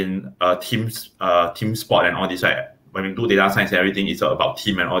are in a team sport and all this, right? When we do data science, everything is about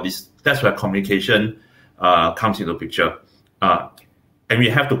team and all this. That's where communication comes into the picture, and we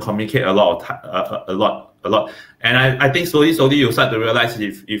have to communicate a lot. And I think slowly you start to realize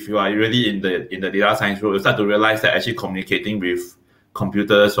if you are really in the data science role, you start to realize that actually communicating with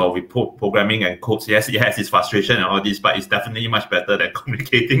computers or with programming and codes, yes, it has its frustration and all this, but it's definitely much better than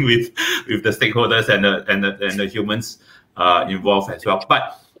communicating with the stakeholders and the humans involved as well.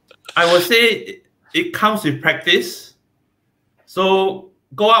 But I would say it comes with practice. So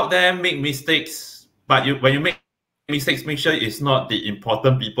go out there, make mistakes, but when you make mistakes, make sure it's not the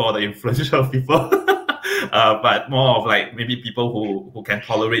important people or the influential people, but more of like maybe people who can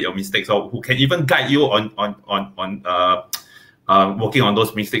tolerate your mistakes or who can even guide you on working on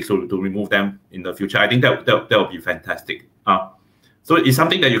those mistakes to remove them in the future. I think that will be fantastic. So it's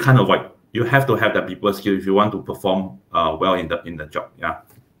something that you can't avoid. You have to have the people skill if you want to perform well in the job. Yeah.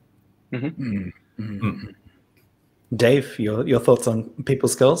 Dave, your thoughts on people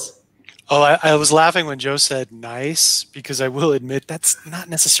skills? Oh, I was laughing when Joe said nice, because I will admit that's not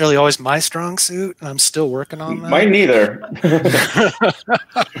necessarily always my strong suit, and I'm still working on that. Mine neither.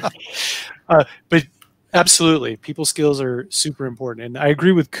 But absolutely, people skills are super important, and I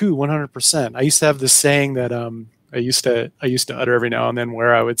agree with Ku 100%. I used to have this saying that I used to utter every now and then,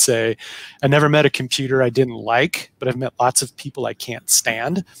 where I would say, "I never met a computer I didn't like, but I've met lots of people I can't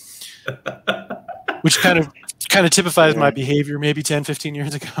stand," which kind of typifies my behavior maybe 10, 15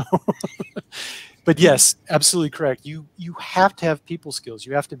 years ago. But yes, absolutely correct. You have to have people skills.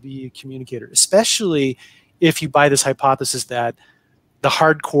 You have to be a communicator, especially if you buy this hypothesis that the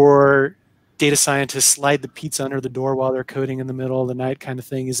hardcore data scientists slide the pizza under the door while they're coding in the middle of the night kind of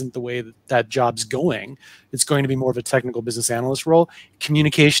thing isn't the way that job's going. It's going to be more of a technical business analyst role.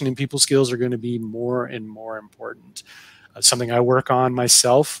 Communication and people skills are going to be more and more important. Something I work on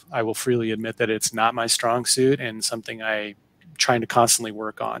myself. I will freely admit that it's not my strong suit, and something I'm trying to constantly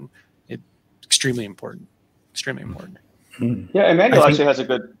work on. It's extremely important. Extremely important. Yeah, Emmanuel actually has a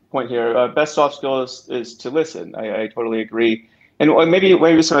good point here. Best soft skill is to listen. I totally agree. And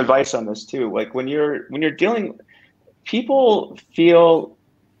maybe some advice on this too. Like when you're dealing, people feel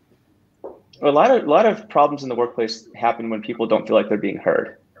a lot of problems in the workplace happen when people don't feel like they're being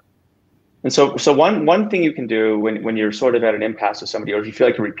heard. And so one thing you can do when you're sort of at an impasse with somebody, or if you feel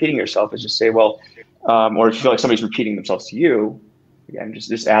like you're repeating yourself, is just say, well, or if you feel like somebody's repeating themselves to you, again,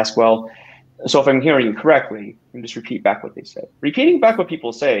 just ask, well, so if I'm hearing you correctly, and just repeat back what they said. Repeating back what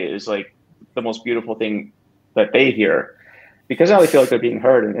people say is like the most beautiful thing that they hear, because now they feel like they're being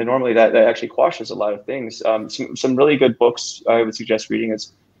heard. And normally that actually quashes a lot of things. Some really good books I would suggest reading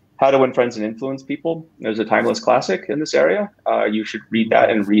is How to Win Friends and Influence People. There's a timeless classic in this area. You should read that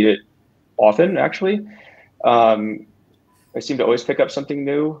and read it often, actually. I seem to always pick up something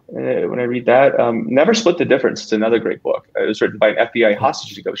new when I read that. Never Split the Difference. It's another great book. It was written by an FBI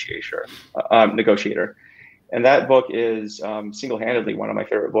hostage negotiator. And that book is single-handedly one of my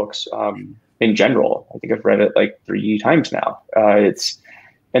favorite books in general. I think I've read it like 3 times now.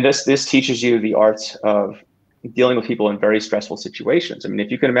 And this teaches you the art of dealing with people in very stressful situations. I mean,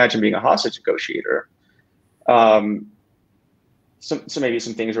 if you can imagine being a hostage negotiator, so maybe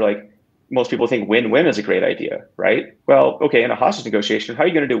some things are like, most people think win-win is a great idea, right? Well, okay, in a hostage negotiation, how are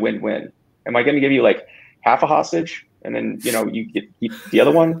you going to do win-win? Am I going to give you like half a hostage and then you keep the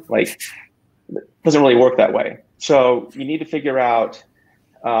other one? Like, it doesn't really work that way. So you need to figure out,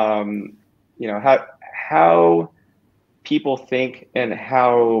 you know, how people think and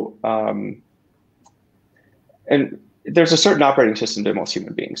how, and there's a certain operating system to most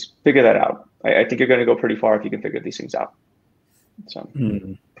human beings. Figure that out. I think you're going to go pretty far if you can figure these things out. So.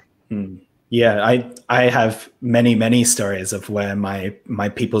 Yeah, I have many stories of where my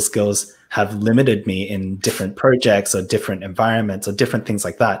people skills have limited me in different projects or different environments or different things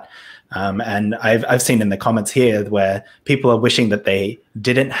like that. And I've seen in the comments here where people are wishing that they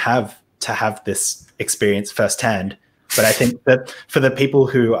didn't have to have this experience firsthand. But I think that for the people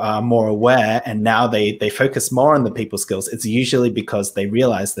who are more aware and now they focus more on the people skills, it's usually because they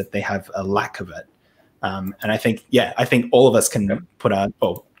realize that they have a lack of it. And I think, yeah, I think all of us can put on,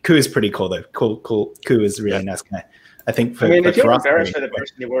 oh, Ku is pretty cool though. Cool. Ku is a really nice guy. I think for, I mean, if you're for us, embarrassed for the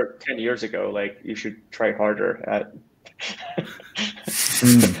person you were 10 years ago, like you should try harder at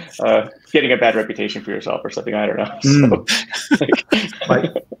getting a bad reputation for yourself or something. I don't know. So,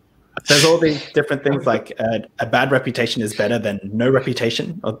 like, there's all these different things like a bad reputation is better than no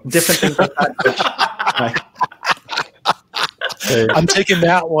reputation or different things like that. I'm taking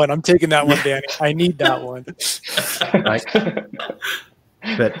that one. I'm taking that one, Danny. I need that one.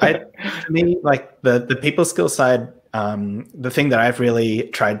 But to me, like the people skill side, the thing that I've really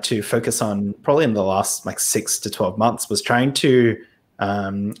tried to focus on probably in the last like 6 to 12 months was trying to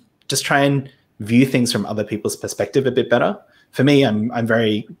just try and view things from other people's perspective a bit better. For me, I'm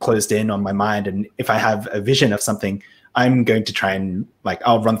very closed in on my mind. And if I have a vision of something, I'm going to try and like,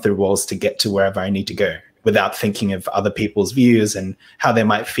 I'll run through walls to get to wherever I need to go without thinking of other people's views and how they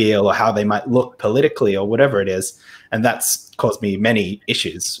might feel or how they might look politically or whatever it is. And that's caused me many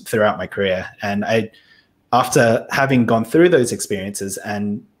issues throughout my career. And after having gone through those experiences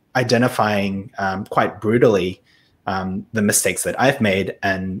and identifying quite brutally the mistakes that I've made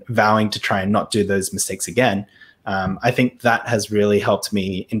and vowing to try and not do those mistakes again, I think that has really helped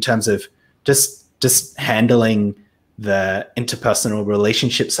me in terms of just handling the interpersonal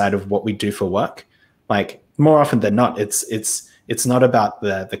relationship side of what we do for work. Like more often than not, it's not about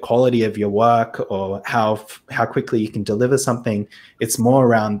the quality of your work or how quickly you can deliver something. It's more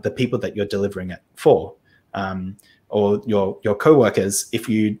around the people that you're delivering it for, or your coworkers. If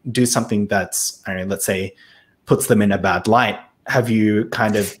you do something that's, I don't know, let's say, puts them in a bad light, have you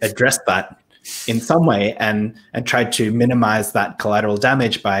kind of addressed that in some way and tried to minimize that collateral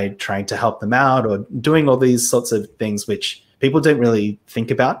damage by trying to help them out or doing all these sorts of things which people don't really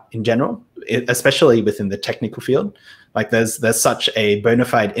think about in general, especially within the technical field. Like there's such a bona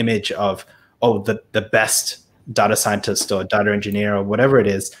fide image of, oh, the best data scientist or data engineer or whatever it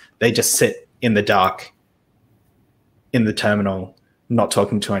is, they just sit in the dark in the terminal, not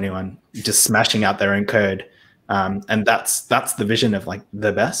talking to anyone, just smashing out their own code. And that's the vision of like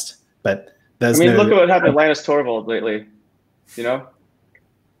the best. But there's look at what happened to Linus Torvald lately, you know?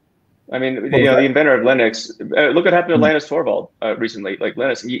 I mean, the inventor of Linux. Look what happened to Linus Torvald recently. Like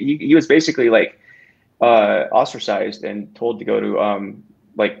Linus, he was basically like ostracized and told to go to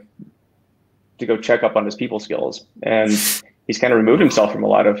go check up on his people skills, and he's kind of removed himself from a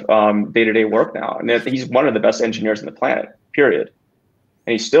lot of day-to-day work now. And he's one of the best engineers on the planet, period.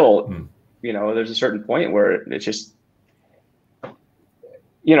 And he's still, you know, there's a certain point where it's just,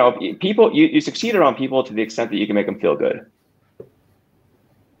 you know, people, you succeed around people to the extent that you can make them feel good.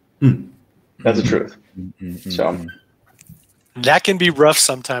 That's the truth. So that can be rough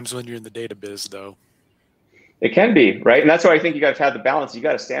sometimes when you're in the data biz, though. It can be, right? And that's why I think you got to have the balance. You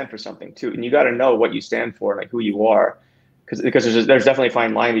got to stand for something too, and you got to know what you stand for, like who you are, because there's definitely a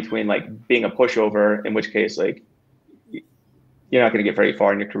fine line between like being a pushover, in which case like you're not going to get very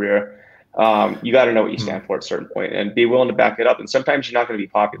far in your career. You got to know what you stand for at a certain point and be willing to back it up. And sometimes you're not going to be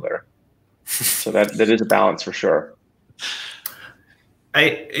popular, so that is a balance for sure.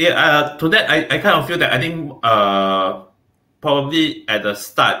 To that, I kind of feel that I think probably at the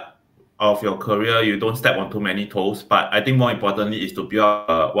start of your career, you don't step on too many toes. But I think more importantly is to build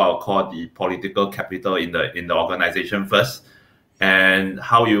what I'll call the political capital in the organization first. And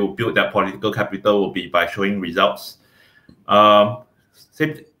how you build that political capital will be by showing results. So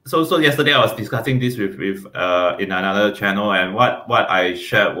yesterday I was discussing this with in another channel, and what I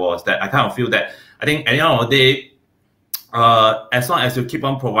shared was that I kind of feel that I think at the end of the day, as long as you keep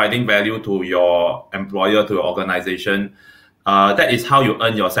on providing value to your employer, to your organization, that is how you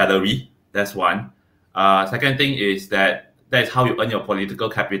earn your salary. That's one. Second thing is that is how you earn your political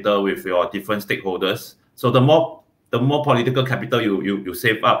capital with your different stakeholders. So the more political capital you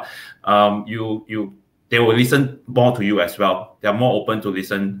save up, they will listen more to you as well. They are more open to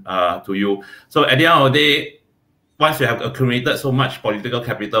listen to you. So at the end of the day, once you have accumulated so much political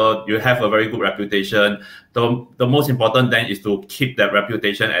capital, you have a very good reputation. The most important then is to keep that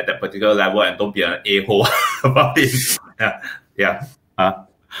reputation at that particular level and don't be an a-hole about it. Yeah.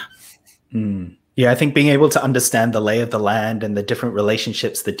 Yeah, I think being able to understand the lay of the land and the different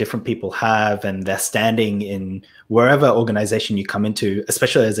relationships that different people have and their standing in wherever organization you come into,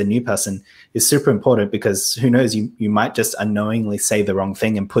 especially as a new person, is super important, because who knows, you might just unknowingly say the wrong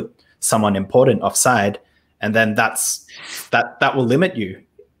thing and put someone important offside, and then that will limit you,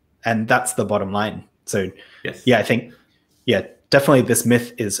 and that's the bottom line. So yes. Yeah, I think definitely this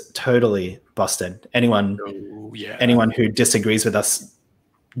myth is totally busted. Anyone who disagrees with us,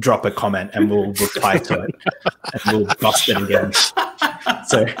 drop a comment and we'll reply to it and we'll bust it again.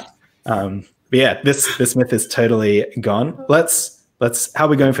 So this myth is totally gone. Let's how are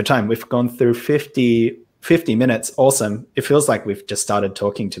we going for time? We've gone through 50 minutes. Awesome. It feels like we've just started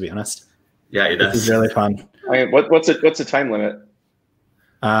talking, to be honest. Yeah, it does. This is really fun. I mean, what's the time limit?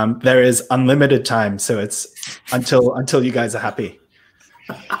 There is unlimited time, so it's until you guys are happy.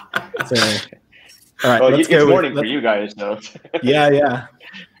 So all right, well, it's morning for you guys, though. Yeah,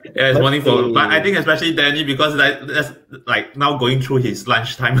 it's morning for, but I think especially Danny, because that's like now going through his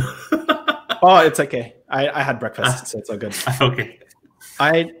lunchtime. Oh, it's okay. I had breakfast, so it's all good. Okay.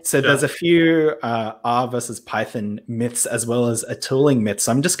 There's a few R versus Python myths as well as a tooling myth.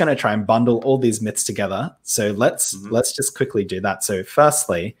 So I'm just going to try and bundle all these myths together. So let's just quickly do that. So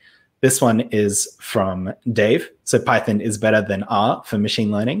firstly, this one is from Dave. So Python is better than R for machine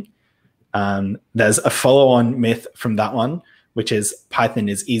learning. There's a follow-on myth from that one, which is Python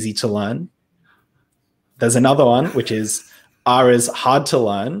is easy to learn. There's another one, which is R is hard to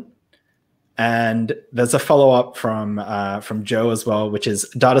learn. And there's a follow-up from Joe as well, which is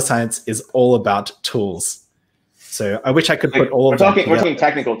data science is all about tools. So I wish I could put all of them together. We're talking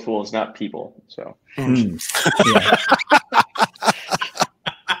technical tools, not people. So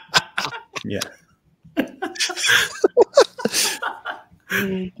yeah.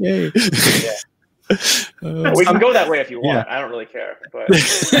 We can go that way if you want. I don't really care, but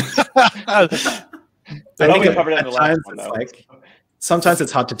I think we covered it in the last one, though. Sometimes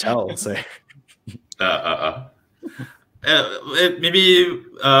it's hard to tell. So maybe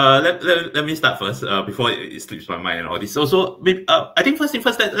let me start first before it slips my mind and all this. Also, I think first thing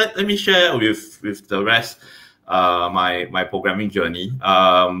first, let me share with the rest my programming journey.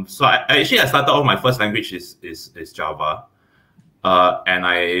 So I started off, my first language is Java. And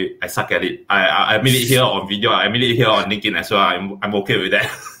I suck at it. I made it here on video. I made it here on LinkedIn as well. I'm okay with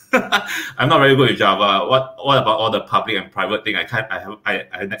that. I'm not very good with Java. What about all the public and private thing? I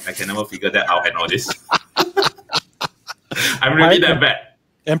can never figure that out and all this. I'm really that bad.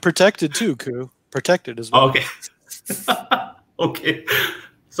 And protected too, Ku. Protected as well. Okay. Okay.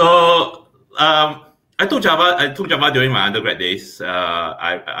 So I took Java during my undergrad days.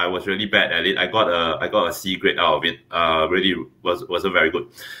 I was really bad at it. I got a C grade out of it. Really wasn't very good.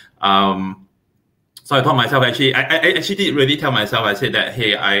 So I told myself, I actually did really tell myself, I said that,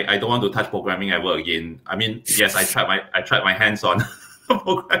 hey, I don't want to touch programming ever again. I mean, yes, I tried my hands on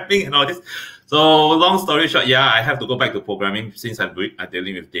programming and all this. So long story short, I have to go back to programming since I'm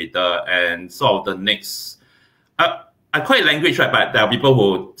dealing with data, and sort of the next. I call it language, right? But there are people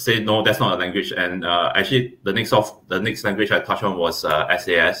who say no, that's not a language. And actually, the next language I touched on was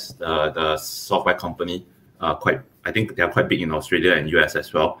SAS, the software company. I think they are quite big in Australia and US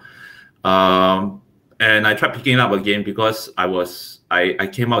as well. And I tried picking it up again because I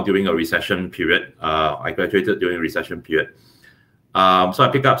came out during a recession period. I graduated during a recession period. So I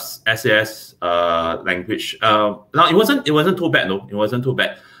picked up SAS language. Now it wasn't too bad, no. It wasn't too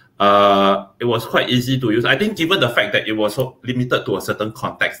bad. It was quite easy to use. I think given the fact that it was so limited to a certain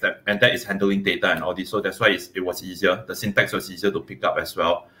context, and that is handling data and all this, so that's why it was easier. The syntax was easier to pick up as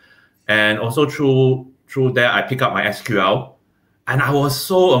well. And also through there, I picked up my SQL. And I was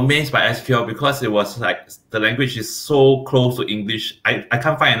so amazed by SQL because it was like the language is so close to English. I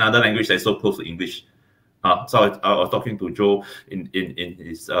can't find another language that's so close to English. So I was talking to Joe in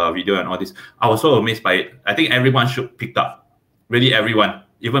his video and all this. I was so amazed by it. I think everyone should pick up. Really, everyone.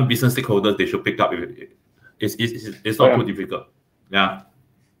 Even business stakeholders, they should pick up. It's not too difficult. Yeah.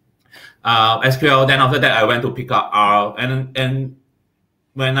 SQL. Then after that, I went to pick up R. And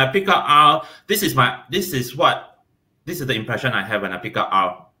when I pick up R, this is the impression I have when I pick up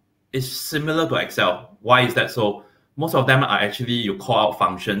R. It's similar to Excel. Why is that so? Most of them are actually you call out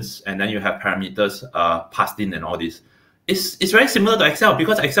functions and then you have parameters passed in and all this. It's very similar to Excel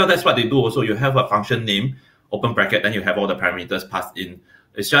because Excel, that's what they do also. You have a function name, open bracket, then you have all the parameters passed in.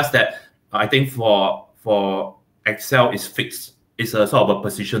 It's just that I think for Excel, it's fixed. It's a sort of a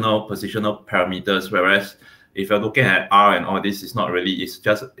positional parameters, whereas if you're looking at R and all this, it's not really, you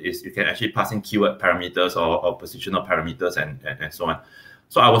can actually pass in keyword parameters or positional parameters and so on.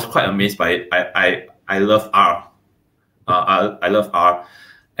 So I was quite amazed by it. I love R. I love R.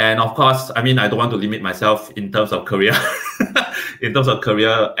 And of course, I mean, I don't want to limit myself in terms of career, and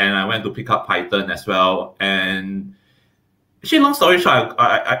I went to pick up Python as well. And actually, long story short,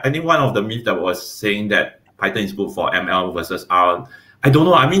 I think one of the myths that was saying that Python is good for ML versus R, I don't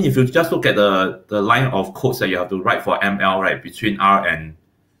know. I mean, if you just look at the line of codes that you have to write for ML, right, between R and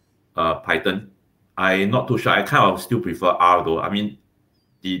Python, I'm not too sure. I kind of still prefer R though. I mean,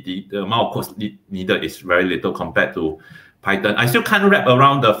 the amount of codes needed is very little compared to Python. I still can't wrap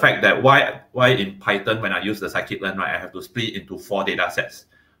around the fact that why in Python, when I use the scikit-learn, right, I have to split into 4 data sets.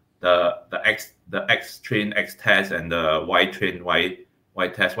 The X train X test and the Y train Y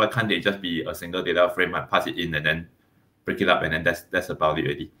test. Why can't they just be a single data frame? I pass it in and then break it up, and then that's about it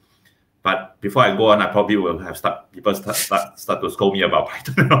already. But before I go on, I probably will have people start to scold me about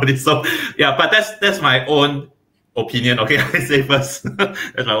Python and all this. So yeah, but that's my own opinion. Okay, I say first.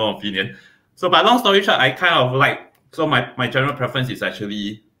 That's my own opinion. So, but long story short, I kind of like, so my general preference is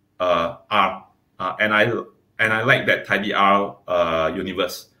actually R, and I like that tidyr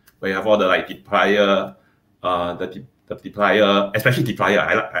universe where you have all the like dplyr, the dplyr, especially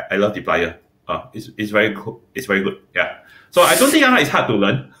dplyr. I love dplyr. It's very cool. It's very good. Yeah. So I don't think R is hard to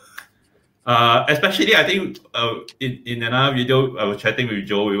learn. Especially, I think in another video I was chatting with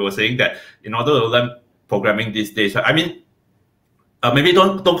Joe, we were saying that in order to learn programming these days, I mean, maybe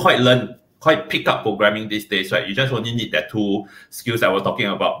don't quite pick up programming these days, right? You just only need that 2 skills I was talking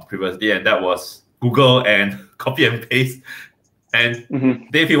about previously, and that was Google and copy and paste. And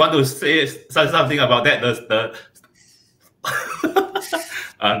Dave, if you want to say something about that, the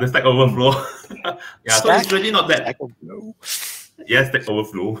Stack Overflow. Yeah, so it's really not that. Stack Overflow. Yes, Stack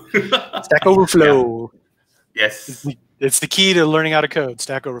Overflow. Stack Overflow. Yeah. Yes. It's the key to learning how to code.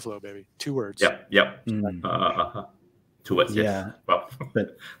 Stack Overflow, baby. 2 words. Yep. 2 words. Yeah. Yes. Well.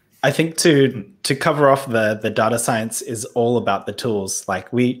 But I think to cover off the data science is all about the tools.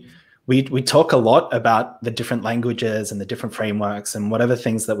 Like we talk a lot about the different languages and the different frameworks and whatever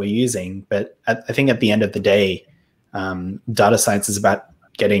things that we're using. But I think at the end of the day, data science is about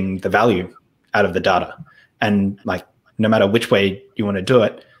getting the value out of the data. And like, no matter which way you want to do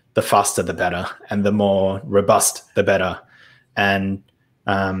it, the faster the better, and the more robust the better. And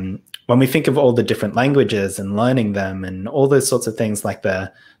when we think of all the different languages and learning them and all those sorts of things, like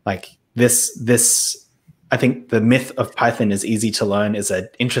this, I think the myth of Python is easy to learn is an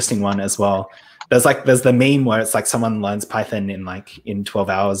interesting one as well. There's the meme where it's like someone learns Python in 12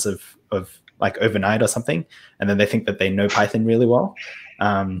 hours of like overnight or something, and then they think that they know Python really well.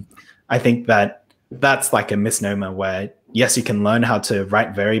 I think that's like a misnomer where, yes, you can learn how to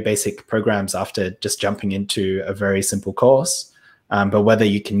write very basic programs after just jumping into a very simple course, but whether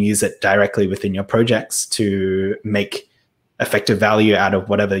you can use it directly within your projects to make effective value out of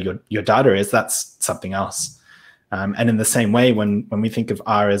whatever your data is, that's something else. And in the same way, when we think of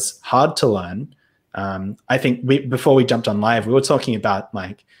R as hard to learn, I think before we jumped on live, we were talking about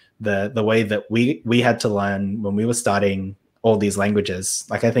like the way that we had to learn when we were starting all these languages.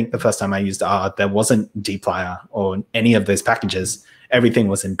 Like, I think the first time I used R, there wasn't dplyr or any of those packages. Everything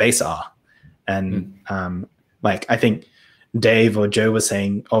was in base R. And like, I think Dave or Joe was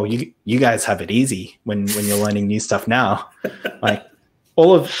saying, oh, you guys have it easy when you're learning new stuff now. Like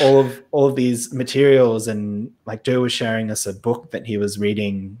all of these materials, and like Joe was sharing us a book that he was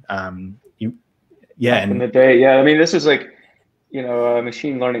reading. In the day. Yeah. I mean, this is like,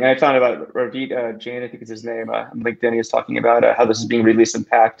 machine learning. I found about Ravit Jain, I think is his name, on LinkedIn. He was talking about how this is being released in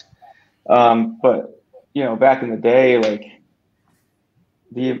Pact. But back in the day, like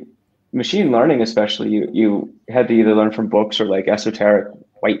the machine learning, especially, you had to either learn from books or like esoteric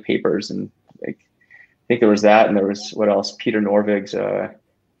white papers, and like I think there was that, and there was what else? Peter Norvig's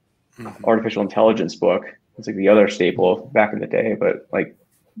artificial intelligence book. It's like the other staple back in the day. But like,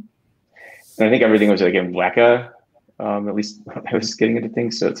 and I think everything was like in Weka. At least I was getting into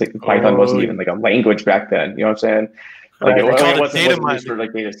things. So it's like Python wasn't even like a language back then. You know what I'm saying? Like it wasn't used for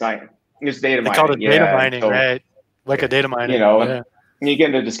like data science. It was data mining. They called it data mining, right? Like a data mining. And you get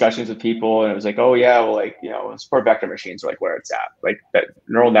into discussions with people, and it was like, oh yeah, well, like support vector machines are like where it's at. Like that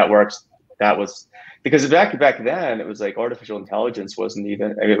neural networks. That was because back then it was like artificial intelligence wasn't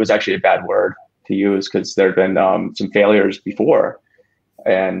even. I mean, it was actually a bad word to use because there had been some failures before,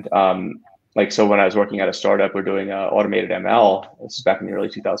 and like, so when I was working at a startup, we're doing automated ML. This is back in the early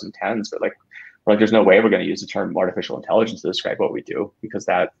 2010s, but like, we're like, there's no way we're going to use the term artificial intelligence to describe what we do, because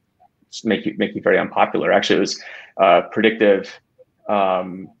that make you very unpopular. Actually, it was predictive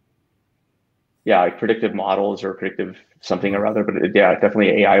yeah, like predictive models or predictive something or other. But yeah,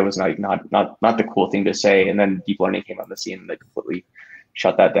 definitely AI was not the cool thing to say. And then deep learning came on the scene and they completely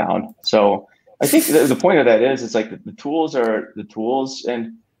shut that down. So I think the point of that is, it's like the tools are the tools,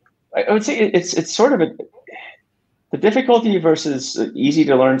 and I would say it's sort of the difficulty versus easy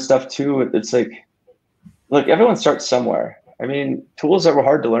to learn stuff too. It's like, look, everyone starts somewhere. I mean, tools that were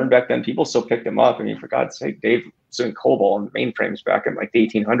hard to learn back then, people still picked them up. I mean, for God's sake, Dave was doing COBOL and mainframes back in like the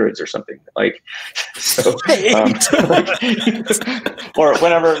 1800s or something. Like, so, or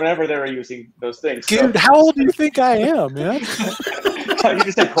whenever they were using those things. Dude, how old do you think I am, man? You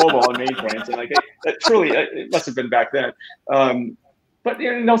just said COBOL and mainframes, and like that truly, it must have been back then. But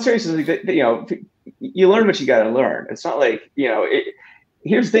no, seriously, you learn what you got to learn. It's not like,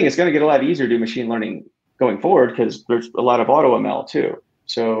 here's the thing: it's going to get a lot easier to do machine learning going forward because there's a lot of auto ML too.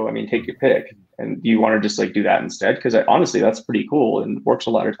 So, I mean, take your pick. And do you want to just like do that instead? Because honestly, that's pretty cool and works a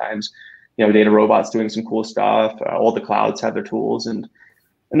lot of times. Data Robot's doing some cool stuff. All the clouds have their tools, and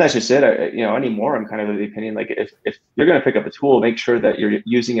that's just it. Anymore, I'm kind of of the opinion, like if you're going to pick up a tool, make sure that you're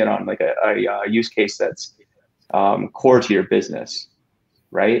using it on like a use case that's core to your business,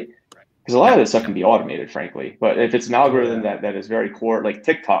 right? Because a lot of this stuff can be automated, frankly. But if it's an algorithm that is very core, like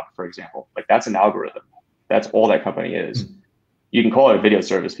TikTok, for example, like that's an algorithm. That's all that company is. You can call it a video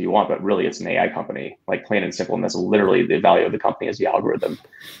service if you want, but really it's an AI company, like plain and simple. And that's literally the value of the company is the algorithm.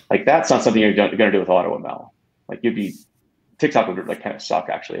 Like that's not something you're going to do with auto ML. Like TikTok would like kind of suck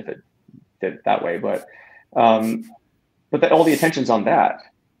actually if it did it that way. But all the attention's on that,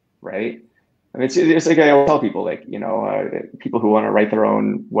 right? I mean, it's like I always tell people, like, people who want to write their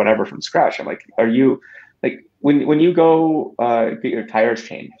own whatever from scratch. I'm like, are you like when you go get your tires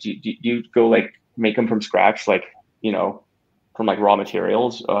changed? Do you go like make them from scratch, like from like raw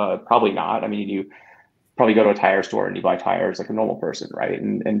materials? Probably not. I mean, you probably go to a tire store and you buy tires like a normal person, right?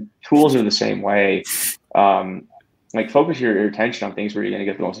 And tools are the same way. Like focus your attention on things where you're going to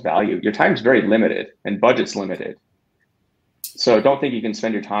get the most value. Your time's very limited and budget's limited. So don't think you can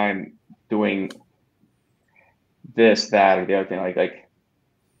spend your time doing this, that, or the other thing. Like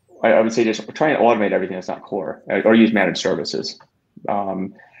I would say just try and automate everything that's not core, or use managed services.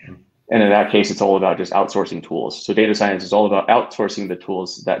 And in that case, it's all about just outsourcing tools. So data science is all about outsourcing the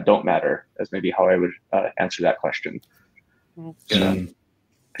tools that don't matter, as maybe how I would answer that question.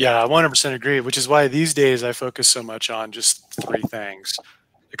 Yeah, I 100% agree, which is why these days I focus so much on just three things: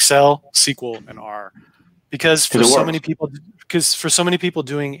 Excel, SQL, and R. Because for so many people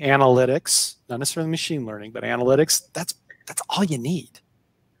doing analytics, not necessarily machine learning, but analytics, that's all you need.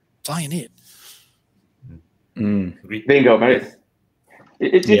 That's all you need. Bingo, right?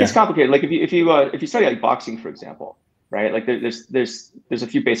 It gets complicated. Like if you study like boxing, for example, right? Like there's a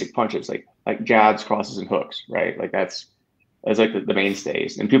few basic punches, like jabs, crosses, and hooks, right? Like that's like the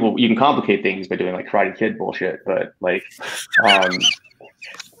mainstays. And you can complicate things by doing like Karate Kid bullshit, but like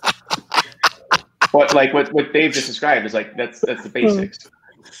but like what Dave just described is like that's the basics,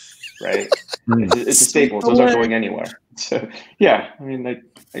 right? It's a staple. Those aren't going anywhere. So yeah, I mean,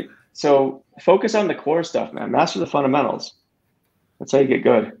 so focus on the core stuff, man. Master the fundamentals. That's how you get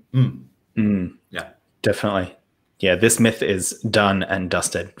good. Yeah, definitely. Yeah, this myth is done and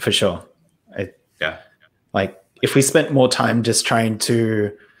dusted for sure. Like if we spent more time just trying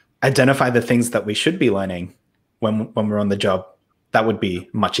to identify the things that we should be learning when we're on the job, that would be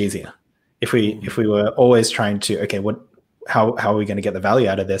much easier. If we were always trying to, okay, how are we going to get the value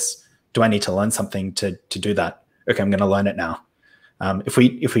out of this? Do I need to learn something to do that? Okay, I'm going to learn it now. If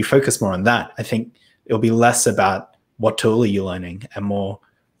we focus more on that, I think it'll be less about what tool are you learning and more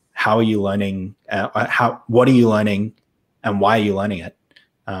how are you learning, what are you learning and why are you learning it?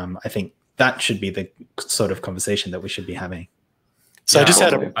 I think that should be the sort of conversation that we should be having. So yeah,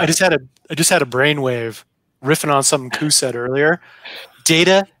 I just had a brainwave riffing on something Koo said earlier.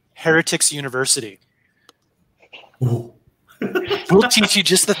 Data Heretics University. Ooh. We'll teach you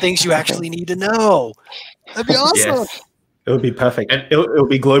just the things you actually need to know. That'd be awesome. Yes. It would be perfect. It'll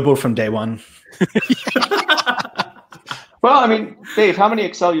be global from day one. Well, I mean, Dave, how many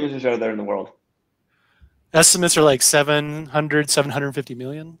Excel users are there in the world? Estimates are like 750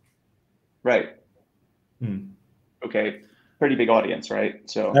 million. Right. Okay. Pretty big audience, right?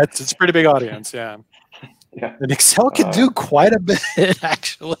 So it's a pretty big audience, yeah. Yeah. And Excel can do quite a bit,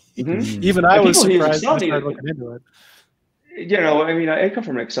 actually. Even I was surprised when I started looking into it. I mean, I come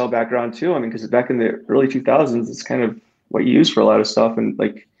from an Excel background too. I mean, because back in the early 2000s, it's kind of what you use for a lot of stuff, and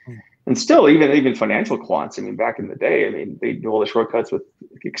and still, even financial quants. I mean, back in the day, I mean, they do all the shortcuts with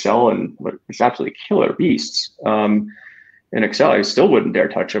Excel, and it's absolutely killer beasts. In Excel, I still wouldn't dare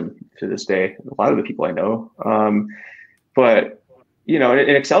touch them to this day. A lot of the people I know, but you know, and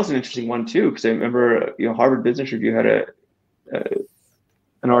Excel's an interesting one too, because I remember, you know, Harvard Business Review had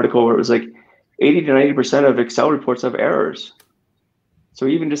an article where it was like 80 to 90% of Excel reports have errors. So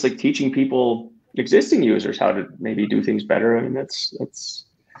even just like teaching people, existing users, how to maybe do things better, I mean, that's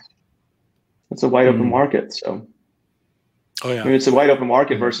a wide open market. So, oh yeah, I mean, it's a wide open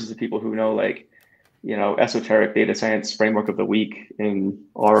market versus the people who know, like, you know, esoteric data science framework of the week in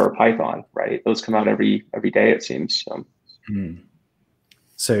R or Python, right? Those come out every day, it seems. So,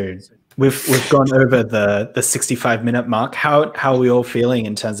 so we've gone over the 65-minute mark. How are we all feeling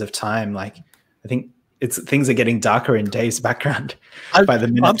in terms of time? Like, I think things are getting darker in Dave's background by the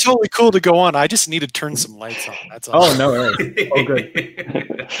minute. I'm totally cool to go on. I just need to turn some lights on. That's all. Oh, no worries. Oh, good.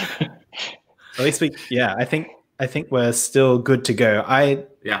 At least I think we're still good to go.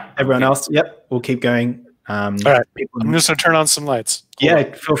 Everyone else, yep, we'll keep going. All right, I'm just gonna turn on some lights. Hold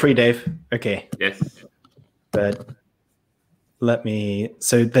on. Feel free, Dave. Okay. Yes. But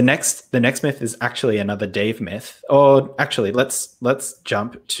so the next myth is actually another Dave myth. Or actually, let's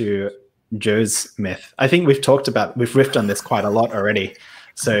jump to Joe's myth. I think we've riffed on this quite a lot already.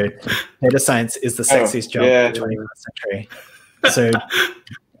 So data science is the sexiest job of the 21st century. So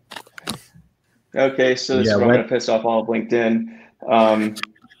okay, so this is where I'm going to piss off all of LinkedIn.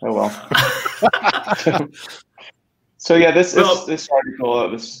 Oh well. So yeah, this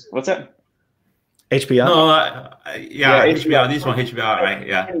article was, what's that? HBR? No, HBR. This one HBR, right?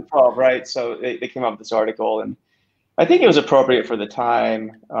 Yeah. 2012, right? So they came up with this article, and I think it was appropriate for the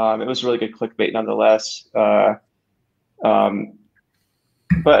time. It was really good clickbait nonetheless. But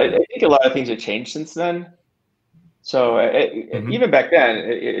I think a lot of things have changed since then. So even back then,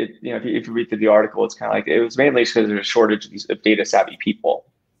 you know, if you read through the article, it's kind of like it was mainly because there's a shortage of data savvy people.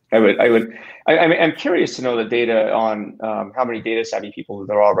 I'm curious to know the data on how many data savvy people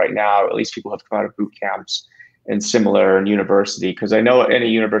there are right now. At least people have come out of boot camps and similar in university, because I know at any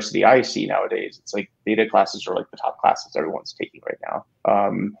university I see nowadays, it's like data classes are like the top classes everyone's taking right now.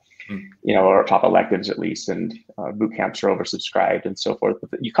 You know, or top electives at least, and boot camps are oversubscribed and so forth.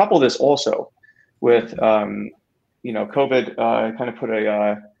 But you couple this also with you know, COVID kind of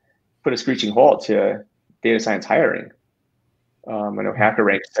put a screeching halt to data science hiring. I know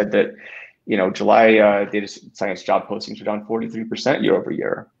HackerRank said that, you know, July data science job postings are down 43% year over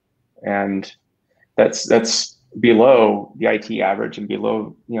year, and that's below the IT average and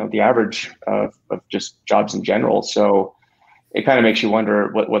below, you know, the average of just jobs in general. So it kind of makes you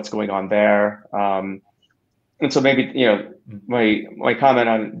wonder what's going on there. And so maybe, you know, my comment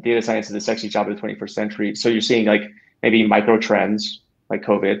on data science is the sexy job of the 21st century. So you're seeing like maybe micro trends like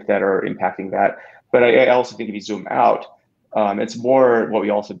COVID that are impacting that. But I also think if you zoom out, it's more what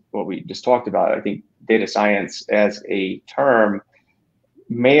we just talked about. I think data science as a term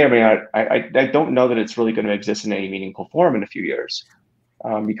may or may not, I don't know that it's really going to exist in any meaningful form in a few years,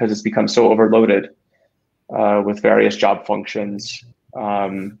 because it's become so overloaded with various job functions.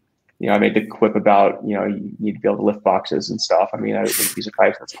 You know, I made the quip about, you know, you need to be able to lift boxes and stuff. I mean, I would be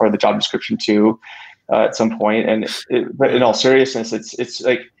surprised that's part of the job description too, at some point. But in all seriousness, it's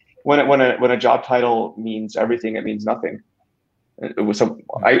like when a job title means everything, it means nothing. So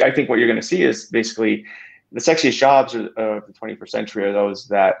I think what you're going to see is basically the sexiest jobs of the 21st century are those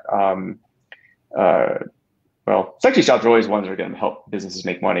that, well, sexiest jobs are always ones that are going to help businesses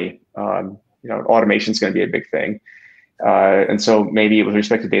make money. You know, automation is going to be a big thing. And so maybe with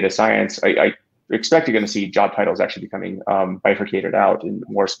respect to data science, I expect you're going to see job titles actually becoming bifurcated out and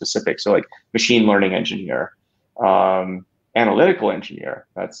more specific. So like machine learning engineer, analytical engineer.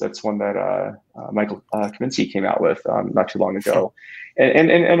 That's one that Michael Kaminsky came out with not too long ago,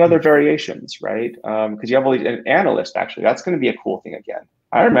 and other variations, right? Because you have all these, an analyst actually. That's going to be a cool thing again.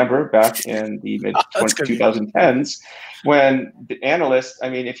 I remember back in the mid 2010s when the analyst, I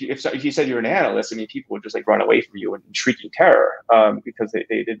mean, if you said you were an analyst, I mean, people would just like run away from you in shrieking terror because they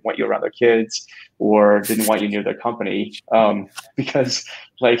didn't want you around their kids or didn't want you near their company because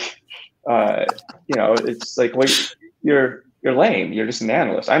like, you know, it's like, well, you're lame. You're just an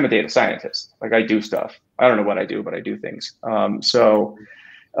analyst. I'm a data scientist. Like I do stuff. I don't know what I do, but I do things.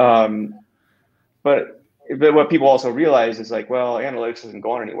 But what people also realize is like, well, analytics isn't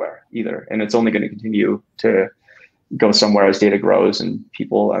going anywhere either. And it's only going to continue to go somewhere as data grows and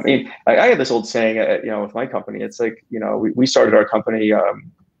people, I mean, I have this old saying, you know, with my company, it's like, you know, we started our company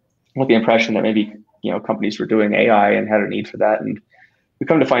with the impression that maybe, you know, companies were doing AI and had a need for that. And we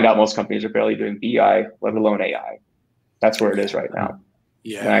come to find out most companies are barely doing BI, let alone AI. That's where it is right now.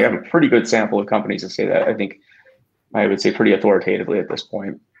 Yeah. And I have a pretty good sample of companies that say that. I think I would say pretty authoritatively at this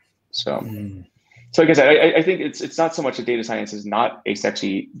point. So. So like I said, I think it's not so much that data science is not a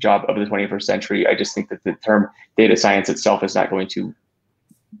sexy job of the 21st century. I just think that the term data science itself is not going to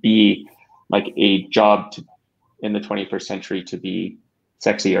be like a job in the 21st century to be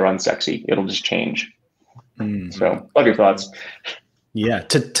sexy or unsexy. It'll just change. So love your thoughts. Yeah,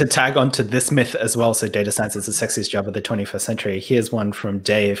 to tag on to this myth as well, so data science is the sexiest job of the 21st century. Here's one from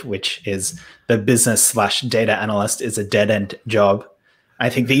Dave, which is the business/data analyst is a dead-end job. I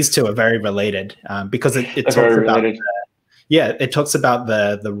think these two are very related because it talks about it talks about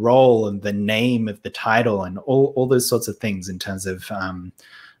the role and the name of the title and all those sorts of things in terms of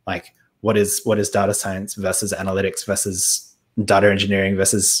like what is data science versus analytics versus data engineering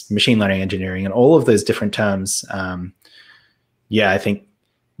versus machine learning engineering and all of those different terms. Yeah, I think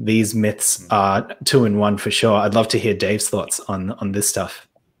these myths are 2 in 1 for sure. I'd love to hear Dave's thoughts on this stuff.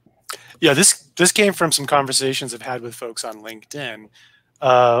 Yeah, this came from some conversations I've had with folks on LinkedIn.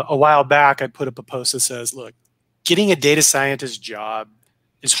 A while back, I put up a post that says, look, getting a data scientist job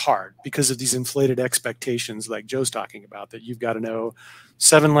is hard because of these inflated expectations like Joe's talking about, that you've got to know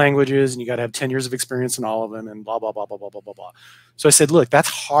 7 languages and you got to have 10 years of experience in all of them and blah, blah, blah, blah, blah, blah, blah, blah. So I said, look, that's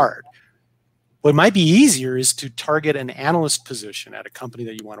hard. What might be easier is to target an analyst position at a company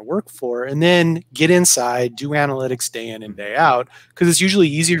that you want to work for and then get inside, do analytics day in and day out, because it's usually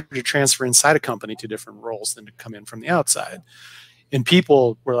easier to transfer inside a company to different roles than to come in from the outside. And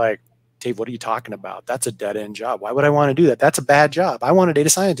people were like, Dave, what are you talking about? That's a dead-end job. Why would I want to do that? That's a bad job. I want a data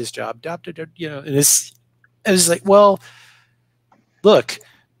scientist job. You know, and it was like, well, look,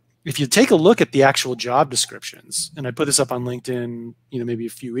 if you take a look at the actual job descriptions, and I put this up on LinkedIn, you know, maybe a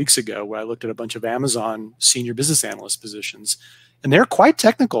few weeks ago, where I looked at a bunch of Amazon senior business analyst positions, and they're quite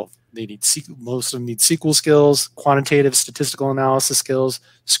technical. They need most of them need SQL skills, quantitative statistical analysis skills,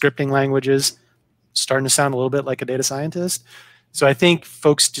 scripting languages, starting to sound a little bit like a data scientist. So I think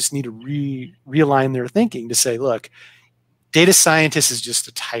folks just need to realign their thinking to say, look, data scientist is just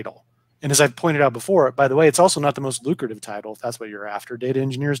a title. And as I've pointed out before, by the way, it's also not the most lucrative title, if that's what you're after. Data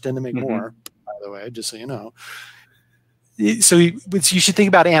engineers tend to make more, by the way, just so you know. So you should think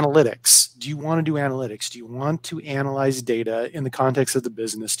about analytics. Do you want to do analytics? Do you want to analyze data in the context of the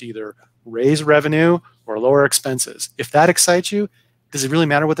business to either raise revenue or lower expenses? If that excites you, does it really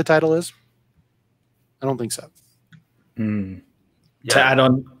matter what the title is? I don't think so. To add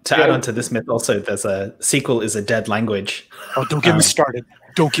on to this myth, also, there's a SQL is a dead language. Oh, don't get me started.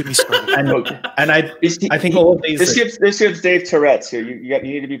 Don't get me started. And I think all of these. This gives Dave Tourette's here. You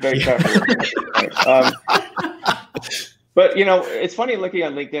need to be very careful. But you know, it's funny looking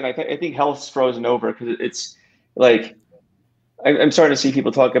on LinkedIn. I think health's frozen over because it's like I'm starting to see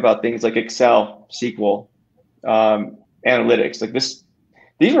people talk about things like Excel, SQL, analytics. Like this.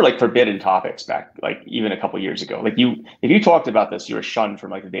 These were like forbidden topics back, like even a couple of years ago. Like if you talked about this, you were shunned from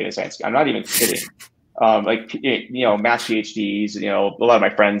like the data science. I'm not even kidding. Like, you know, math PhDs, you know, a lot of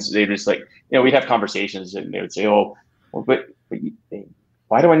my friends, they just like, you know, we'd have conversations and they would say, oh, well, but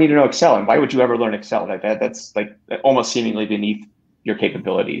why do I need to know Excel? And why would you ever learn Excel? Like that's like almost seemingly beneath your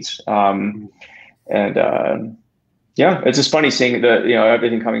capabilities. Yeah, it's just funny seeing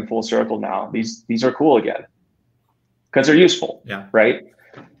everything coming full circle now. These are cool again because they're useful. Yeah. Right.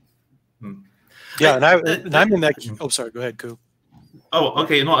 Yeah, and I'm in that. Oh, sorry. Go ahead, Ku. Oh,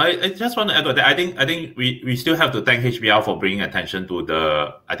 okay. No, I just want to add that. I think we still have to thank HBR for bringing attention to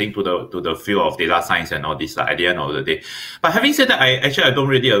the field of data science and all this at the end of the day. But having said that, I don't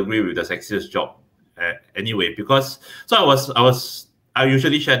really agree with the sexiest job anyway, because I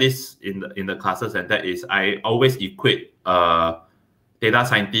usually share this in the classes, and that is I always equate data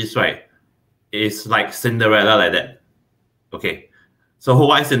scientists, right? It's like Cinderella like that. Okay. So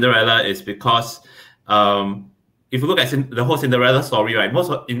why Cinderella is because if you look at the whole Cinderella story, right, most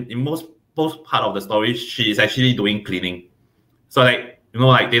part of the story, she is actually doing cleaning. So like, you know,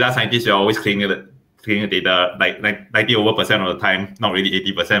 like data scientists, you're always cleaning the data like 90% of the time, not really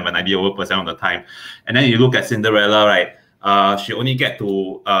 80%, but 90% of the time. And then you look at Cinderella, right, she only get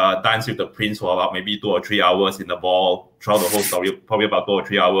to dance with the prince for about maybe 2 or 3 hours in the ball throughout the whole story, probably about 2 or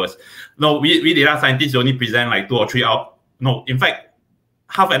 3 hours. No, we data scientists only present like 2 or 3 hours. No, in fact,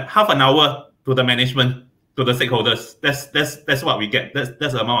 half an hour to the management, to the stakeholders. That's what we get. That's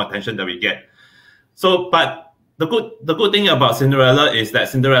the amount of attention that we get. So, but the good thing about Cinderella is that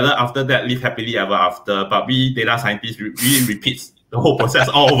Cinderella after that live happily ever after. But we data scientists we repeat the whole process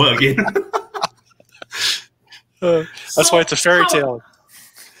all over again. That's why it's a fairy tale.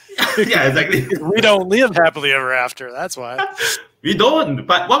 Yeah, exactly. We don't live happily ever after. That's why. We don't.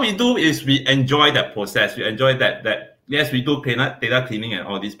 But what we do is we enjoy that process. We enjoy that. Yes, we do data cleaning and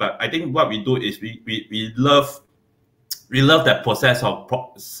all this, but I think what we do is we love that process of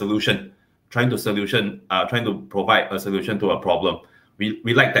solution. trying to provide a solution to a problem.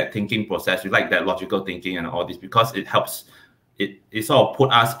 We like that thinking process. We like that logical thinking and all this because it helps. It sort of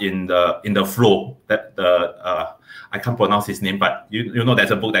put us in the flow. That I can't pronounce his name, but you know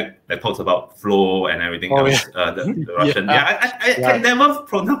there's a book that talks about flow and everything else. Yeah. The Russian. I can never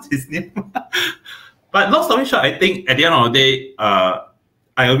pronounce his name. But long story short, I think at the end of the day, I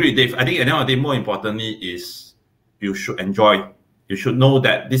agree with Dave. I think at the end of the day, more importantly is you should enjoy. You should know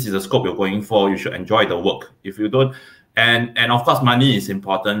that this is the scope you're going for. You should enjoy the work. If you don't, and of course, money is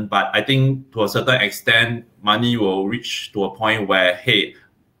important. But I think to a certain extent, money will reach to a point where, hey,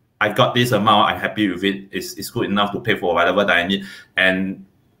 I got this amount. I'm happy with it. It's good enough to pay for whatever that I need. And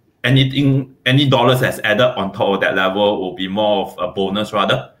any dollars that's added on top of that level will be more of a bonus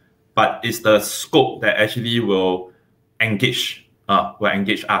rather. But it's the scope that actually will engage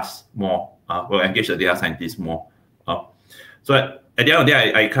us more. Will engage the data scientists more. So at the end of the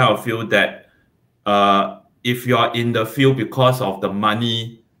day, I kind of feel that if you're in the field because of the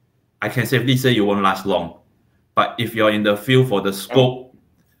money, I can safely say you won't last long. But if you're in the field for the scope,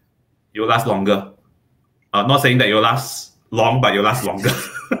 you'll last longer. Not saying that you'll last long, but you'll last longer.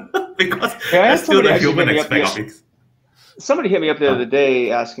 Because that's still the human aspect of it. Somebody hit me up the other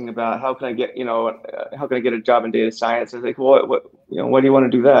day asking about how can I get a job in data science? I was like, well, why do you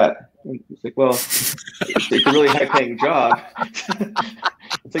want to do that? And it's like, well, it's a really high paying job.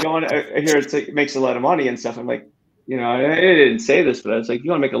 It's like, I hear it makes a lot of money and stuff. I'm like, I didn't say this, but I was like,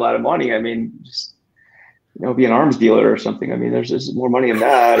 you want to make a lot of money? I mean, just, be an arms dealer or something. I mean, there's more money in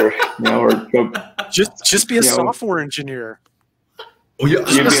that, or just be a software engineer. Oh yeah,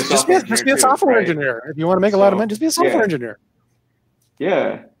 just be a software engineer. If you want to make a lot of money, just be a software engineer.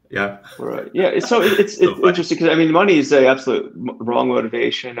 Yeah. Yeah. Right. Yeah. So it's interesting because I mean, money is the absolute wrong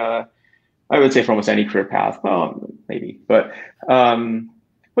motivation. I would say for almost any career path. Well, maybe, but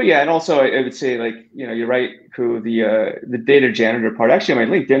yeah. And also, I would say you're right, Ku. The data janitor part. Actually,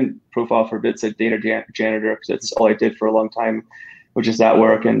 my LinkedIn profile for a bit said data janitor because that's all I did for a long time, which is that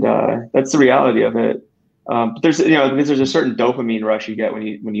work, and that's the reality of it. But there's a certain dopamine rush you get when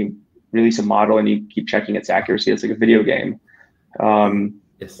you release a model and you keep checking its accuracy. It's like a video game.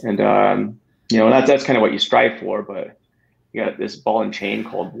 Yes. And that's kind of what you strive for, but you got this ball and chain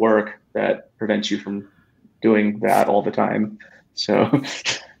called work that prevents you from doing that all the time. So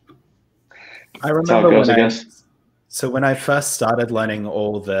I remember when I first started learning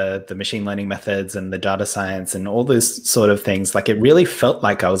all the machine learning methods and the data science and all those sort of things, it really felt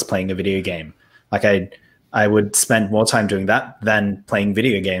like I was playing a video game. I would spend more time doing that than playing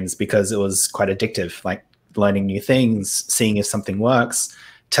video games because it was quite addictive, learning new things, seeing if something works,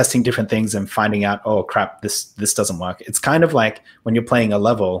 testing different things and finding out, oh crap, this doesn't work. It's kind of like when you're playing a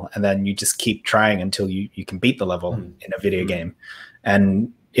level and then you just keep trying until you can beat the level in a video game.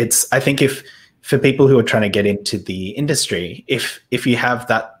 And I think for people who are trying to get into the industry, if you have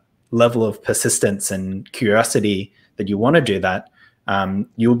that level of persistence and curiosity that you want to do that,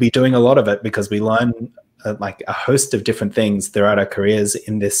 you'll be doing a lot of it because we learn a host of different things throughout our careers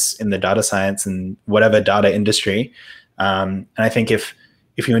in the data science and whatever data industry. And I think if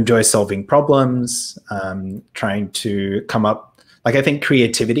you enjoy solving problems, trying to come up, I think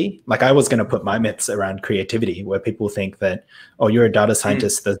creativity, I was going to put my myths around creativity where people think that, oh, you're a data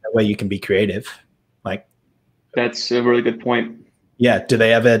scientist, there's no way you can be creative. That's a really good point. Yeah. Do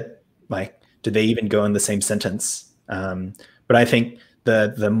they even go in the same sentence? But I think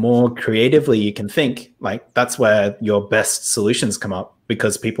the more creatively you can think, that's where your best solutions come up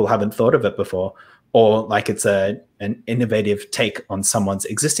because people haven't thought of it before, or it's an innovative take on someone's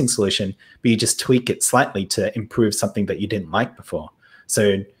existing solution, but you just tweak it slightly to improve something that you didn't like before.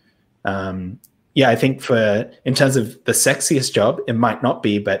 So I think in terms of the sexiest job, it might not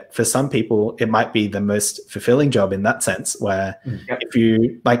be, but for some people, it might be the most fulfilling job in that sense, where if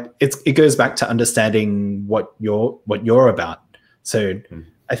you it goes back to understanding what you're about. So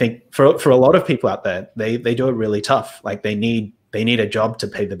I think for a lot of people out there, they do it really tough. They need a job to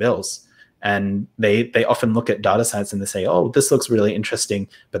pay the bills. And they often look at data science and they say, oh, this looks really interesting,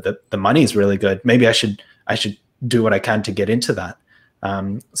 but the money is really good. Maybe I should do what I can to get into that.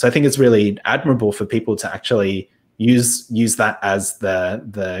 So I think it's really admirable for people to actually use that as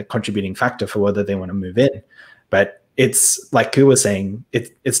the contributing factor for whether they want to move in. But it's like Ku was saying,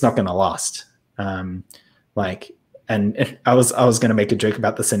 it's not going to last. And I was going to make a joke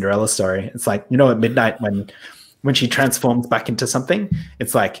about the Cinderella story. It's at midnight when she transforms back into something,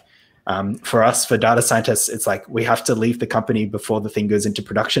 it's for us, for data scientists, it's we have to leave the company before the thing goes into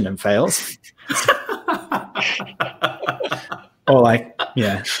production and fails. Or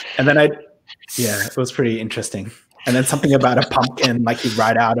and then it was pretty interesting. And then something about a pumpkin, like you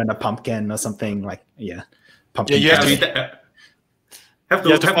ride out on a pumpkin or something like, pumpkin. Yeah, you have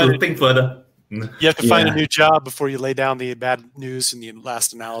to think further. You have to find a new job before you lay down the bad news in the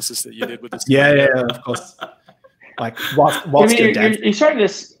last analysis that you did with this. Yeah, of course. Like whilst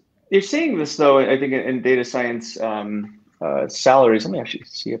you're seeing this though, I think in data science salaries. Let me actually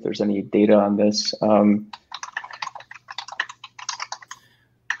see if there's any data on this.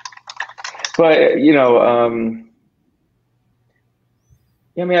 But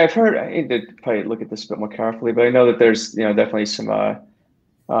I mean, I've heard. I need to probably look at this a bit more carefully, but I know that there's definitely some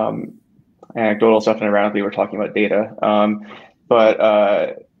anecdotal stuff, and ironically, we're talking about data.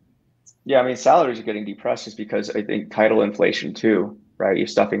 Yeah, I mean, salaries are getting depressed just because I think title inflation too, right? You're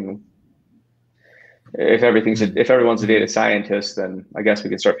stuffing. If everyone's a data scientist, then I guess we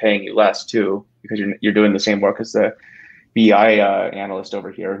can start paying you less too, because you're doing the same work as the BI analyst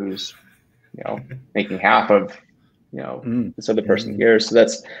over here, who's making half of this other person here. So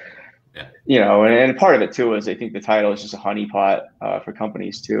that's and part of it too is I think the title is just a honeypot for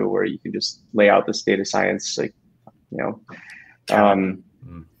companies too, where you can just lay out this data science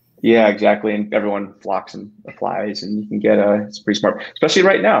yeah, exactly, and everyone flocks and applies, and you can get it's pretty smart, especially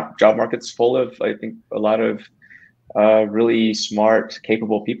right now. Job market's full of, I think, a lot of really smart,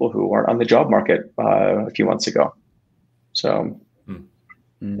 capable people who weren't on the job market a few months ago. So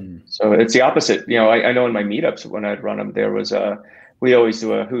so it's the opposite. I know in my meetups when I'd run them, there was we always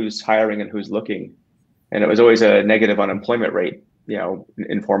do a who's hiring and who's looking, and it was always a negative unemployment rate,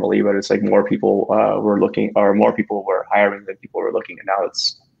 informally, but it's like more people were looking, or more people were hiring than people were looking, and now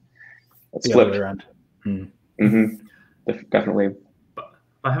it's flipped around. Definitely. But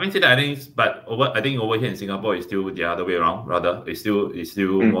having said that, I think over here in Singapore it's still the other way around. Rather, it's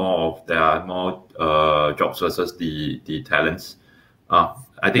still more of there are more jobs versus the talents.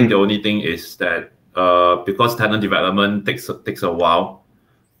 I think the only thing is that because talent development takes a while,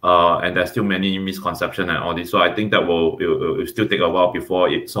 and there's still many misconceptions and all this. So I think that will still take a while before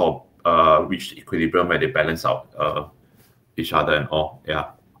it sort of reach equilibrium where they balance out each other and all.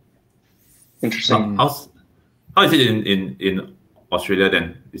 Yeah. Interesting. How is it in Australia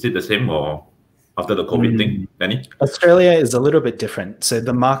then? Is it the same or after the COVID thing, Danny? Australia is a little bit different. So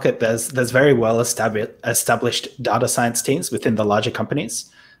the market, there's very well established data science teams within the larger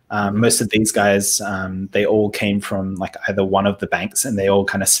companies. Most of these guys, they all came from like either one of the banks, and they all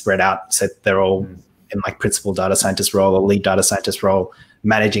kind of spread out. So they're all in like principal data scientist role or lead data scientist role,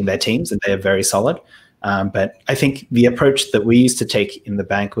 managing their teams, and they're very solid. But I think the approach that we used to take in the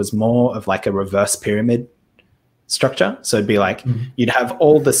bank was more of like a reverse pyramid structure. So it'd be like you'd have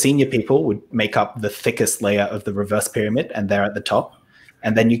all the senior people would make up the thickest layer of the reverse pyramid, and they're at the top.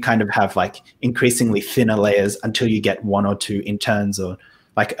 And then you kind of have like increasingly thinner layers until you get one or two interns or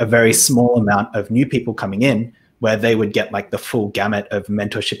like a very small amount of new people coming in, where they would get like the full gamut of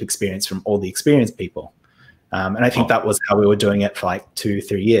mentorship experience from all the experienced people. And I think that was how we were doing it for like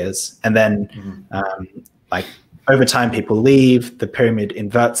 2-3 years. And then like over time, people leave, the pyramid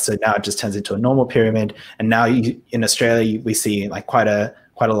inverts. So now it just turns into a normal pyramid. And now in Australia, we see like quite a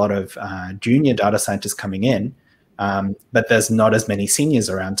lot of junior data scientists coming in, but there's not as many seniors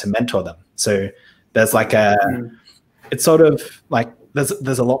around to mentor them. So there's like it's sort of like,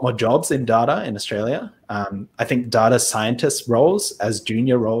 there's a lot more jobs in data in Australia. I think data scientist roles as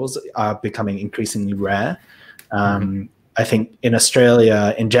junior roles are becoming increasingly rare. I think in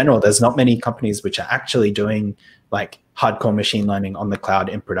Australia in general, there's not many companies which are actually doing like hardcore machine learning on the cloud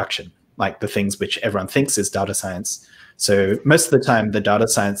in production, like the things which everyone thinks is data science. So most of the time, the data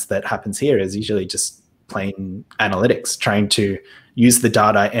science that happens here is usually just plain analytics, trying to use the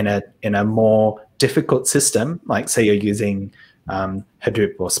data in a more difficult system, like say you're using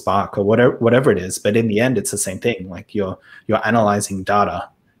Hadoop or Spark or whatever it is. But in the end, it's the same thing. Like you're analyzing data,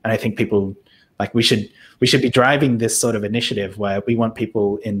 and I think people like we should be driving this sort of initiative where we want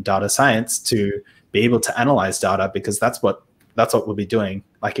people in data science to be able to analyze data, because that's what we'll be doing.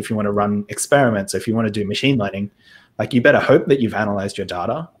 Like if you want to run experiments, or if you want to do machine learning, like you better hope that you've analyzed your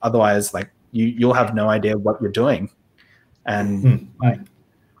data. Otherwise, like you'll have no idea what you're doing. And like,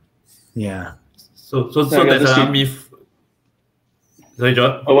 yeah. So that's a myth. Sorry,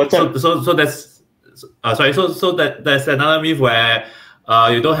 John. Oh, what's up? So that's sorry. So there's another myth where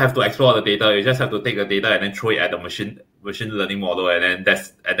you don't have to explore the data. You just have to take the data and then throw it at the machine learning model, and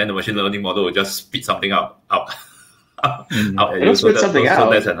then the machine learning model will just spit something out. It'll spit something out. So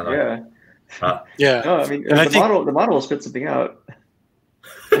that's another. Yeah. No, I mean the model will spit something out.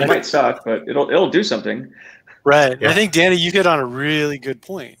 It might suck, but it'll do something. Right. Yeah. I think Danny, you hit on a really good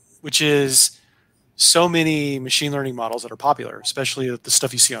point, which is so many machine learning models that are popular, especially the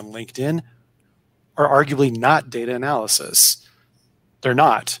stuff you see on LinkedIn, are arguably not data analysis. They're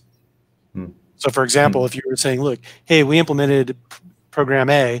not. So for example, if you were saying, look, hey, we implemented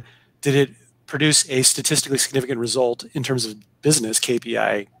program A, did it produce a statistically significant result in terms of business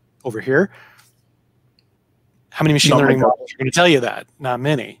KPI over here? How many machine learning models are going to tell you that? Not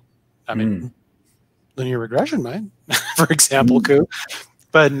many. I mean, linear regression might, for example, could.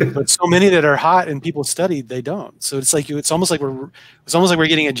 But so many that are hot and people studied, they don't. So it's almost like we're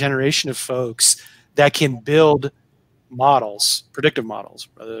getting a generation of folks that can build models, predictive models,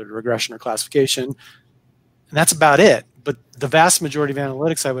 whether regression or classification, and that's about it. But the vast majority of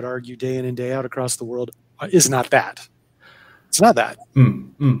analytics, I would argue, day in and day out across the world, is not that. It's not that.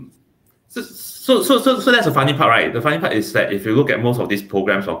 So that's the funny part, right? The funny part is that if you look at most of these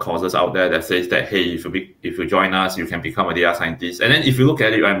programs or courses out there that says that, hey, if you join us, you can become a data scientist. And then if you look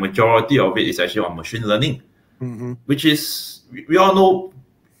at it, right, majority of it is actually on machine learning, which is, we all know,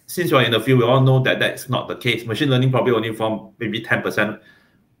 since you're in the field, we all know that that's not the case. Machine learning probably only form maybe 10%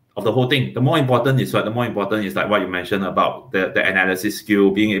 of the whole thing. The more important is like what you mentioned about the analysis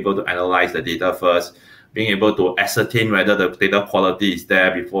skill, being able to analyze the data first, being able to ascertain whether the data quality is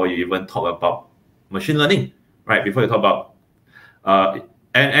there before you even talk about machine learning, right? Before you talk about,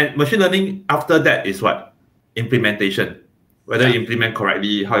 and machine learning after that is what? Implementation. Whether you implement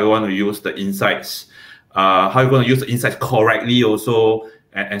correctly, how you want to use the insights, how you're going to use the insights correctly also,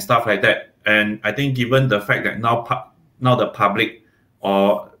 and stuff like that. And I think given the fact that now the public,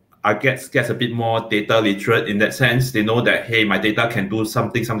 or I guess gets a bit more data literate in that sense, they know that, hey, my data can do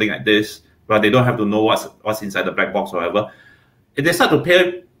something like this, but they don't have to know what's inside the black box or whatever. They start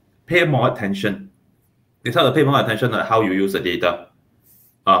to pay more attention. They start to pay more attention to how you use the data.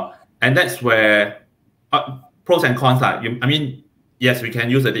 And that's where pros and cons are. I mean, yes, we can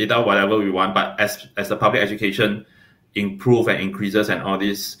use the data whatever we want, but as the public education improve and increases and all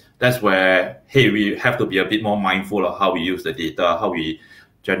this, that's where, hey, we have to be a bit more mindful of how we use the data, how we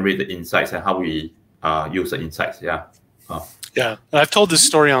generate the insights, and how we use the insights. Yeah. Yeah. I've told this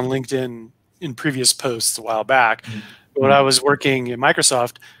story on LinkedIn in previous posts a while back. When I was working at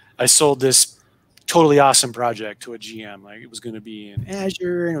Microsoft, I sold this totally awesome project to a GM. Like, it was going to be in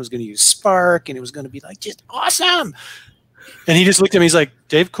Azure, and it was going to use Spark, and it was going to be like just awesome. And he just looked at me. He's like,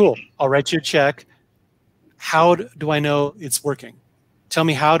 Dave, cool. I'll write you a check. How do I know it's working? Tell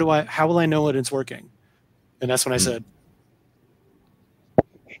me, how will I know that it's working? And that's when I said,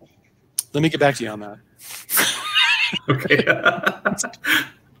 let me get back to you on that. Okay.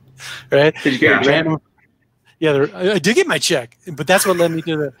 Right? Did you get random? Yeah, I did get my check, but that's what led me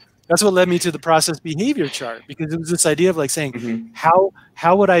to the process behavior chart, because it was this idea of like saying, how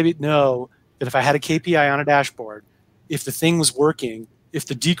would I know that if I had a KPI on a dashboard, if the thing was working, if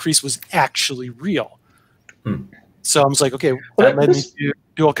the decrease was actually real? So I was like, okay, that led me to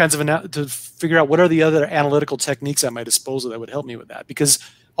do all kinds of to figure out what are the other analytical techniques at my disposal that would help me with that, because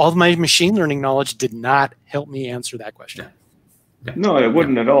all of my machine learning knowledge did not help me answer that question. No, it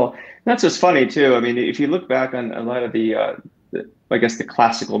wouldn't at all. That's just funny too. I mean, if you look back on a lot of the I guess the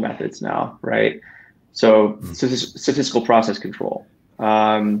classical methods now, right? So statistical process control.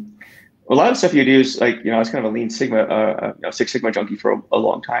 A lot of stuff you'd use, like, I was kind of a lean Sigma, Six Sigma junkie for a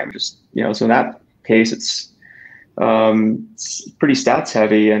long time. Just, so in that case, it's pretty stats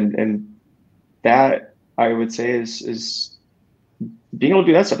heavy, and that I would say is being able to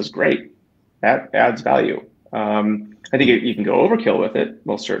do that stuff is great. That adds value. I think you can go overkill with it,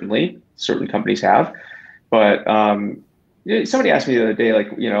 most certainly. Certain companies have, but somebody asked me the other day,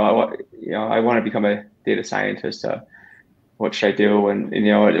 like, I want to become a data scientist. What should I do? And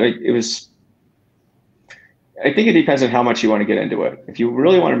it was. I think it depends on how much you want to get into it. If you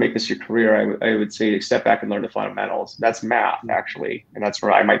really want to make this your career, I would say step back and learn the fundamentals. That's math, actually, and that's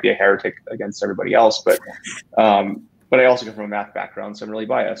where I might be a heretic against everybody else. But I also come from a math background, so I'm really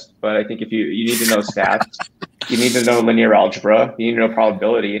biased. But I think if you need to know stats, you need to know linear algebra, you need to know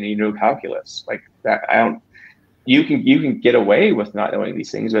probability, and you need to know calculus. Like that, you can get away with not knowing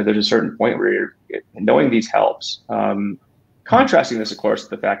these things, but there's a certain point where knowing these helps. Contrasting this, of course,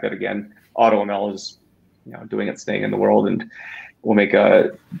 to the fact that, again, AutoML is doing its thing in the world, and will make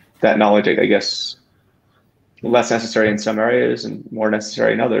that knowledge, I guess, less necessary in some areas and more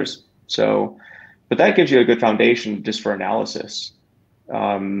necessary in others. So, but that gives you a good foundation just for analysis.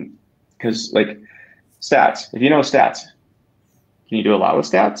 Because like stats, if you know stats, can you do a lot with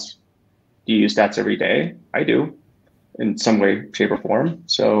stats? Do you use stats every day? I do, in some way, shape, or form.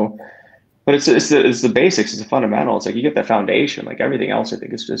 So, but it's the basics, it's the fundamentals. Like, you get that foundation. Like, everything else, I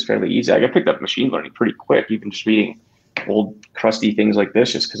think, is just fairly easy. I picked up machine learning pretty quick, even just reading old crusty things like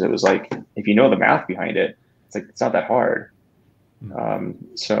this, just because it was like, if you know the math behind it, it's like, it's not that hard.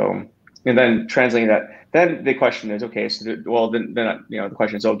 So and then translating that. Then the question is, okay, so then the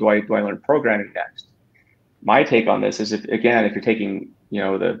question is, oh, do I learn programming next? My take on this is, if you're taking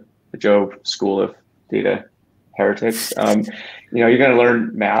the Joe School of Data Heretics, you're going to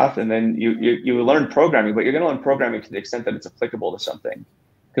learn math, and then you learn programming, but you're going to learn programming to the extent that it's applicable to something.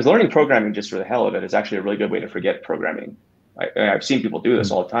 Because learning programming just for the hell of it is actually a really good way to forget programming. I've seen people do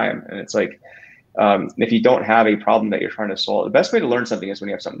this all the time, and it's like, if you don't have a problem that you're trying to solve, the best way to learn something is when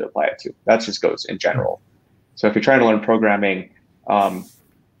you have something to apply it to. That just goes in general. So if you're trying to learn programming,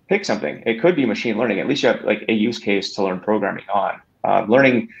 pick something. It could be machine learning. At least you have like a use case to learn programming on.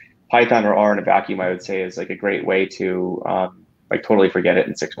 Learning Python or R in a vacuum, I would say, is like a great way to like totally forget it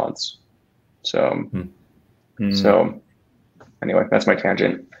in 6 months. So, so anyway, that's my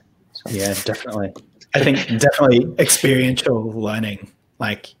tangent. So. Yeah, definitely. I think definitely experiential learning.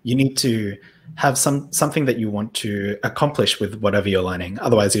 Like, you need to have something that you want to accomplish with whatever you're learning.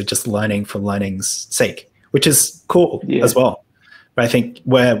 Otherwise, you're just learning for learning's sake, which is cool as well. But I think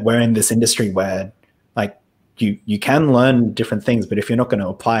we're in this industry where, like, you can learn different things, but if you're not going to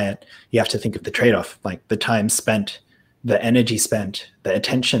apply it, you have to think of the trade-off, like the time spent, the energy spent, the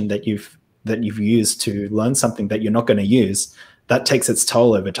attention that you've used to learn something that you're not going to use. That takes its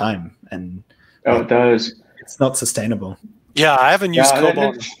toll over time, and it does. It's not sustainable. Yeah, I haven't used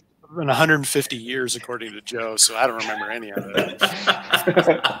COBOL in 150 years, according to Joe, so I don't remember any of it.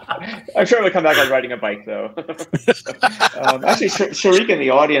 I'm sure it'll come back on riding a bike, though. Actually, Sharik in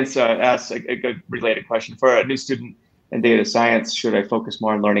the audience asked a good related question. For a new student in data science, should I focus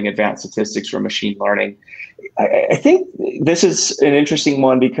more on learning advanced statistics or machine learning? I think this is an interesting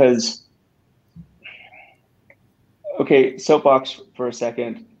one because, okay, soapbox for a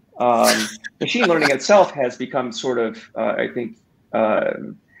second. Machine learning itself has become sort of, I think,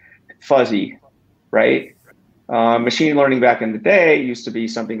 fuzzy, right? Machine learning back in the day used to be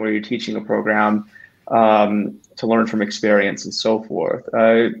something where you're teaching a program to learn from experience and so forth.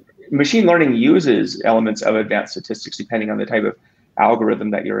 Machine learning uses elements of advanced statistics depending on the type of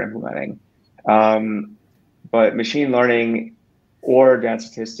algorithm that you're implementing. But machine learning or advanced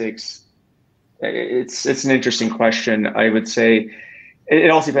statistics, it's an interesting question. I would say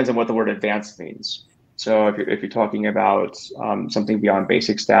it also depends on what the word advanced means. So if you're talking about something beyond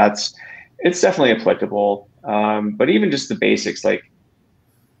basic stats, it's definitely applicable. But even just the basics, like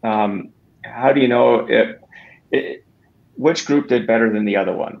how do you know which group did better than the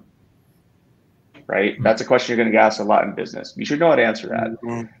other one? Right? That's a question you're going to get asked a lot in business. You should know how to answer that.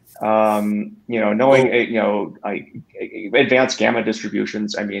 Knowing advanced gamma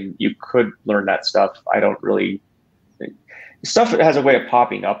distributions. I mean, you could learn that stuff. I don't really. Stuff has a way of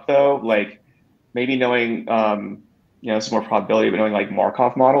popping up though, like maybe knowing, some more probability, but knowing like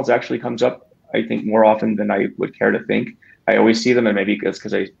Markov models actually comes up, I think, more often than I would care to think. I always see them, and maybe it's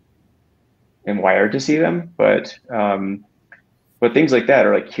because I am wired to see them, but things like that,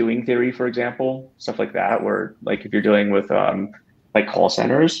 or like queuing theory, for example, stuff like that, where like if you're dealing with like call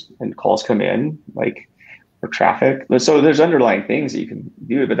centers and calls come in, like, or traffic. So there's underlying things that you can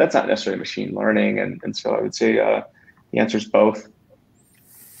do, but that's not necessarily machine learning. And so I would say, the answer is both.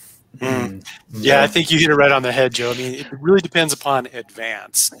 Yeah, I think you hit it right on the head, Joe. I mean, it really depends upon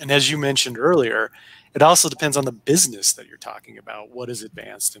advanced. And as you mentioned earlier, it also depends on the business that you're talking about. What is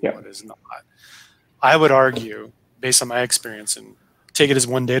advanced and what is not? I would argue, based on my experience, and take it as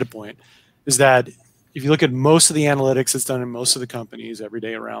one data point, is that if you look at most of the analytics that's done in most of the companies every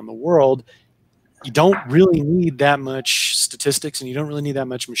day around the world, you don't really need that much statistics and you don't really need that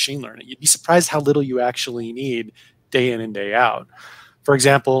much machine learning. You'd be surprised how little you actually need day in and day out. For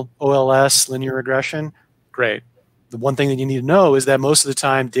example, OLS, linear regression, great. The one thing that you need to know is that most of the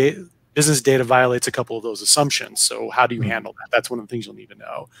time business data violates a couple of those assumptions. So how do you handle that? That's one of the things you'll need to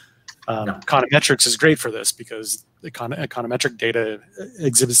know. Econometrics is great for this because econometric data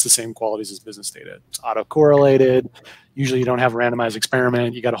exhibits the same qualities as business data. It's autocorrelated. Usually you don't have a randomized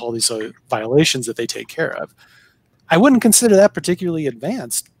experiment. You got all these violations that they take care of. I wouldn't consider that particularly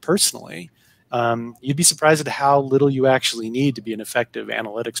advanced personally. You'd be surprised at how little you actually need to be an effective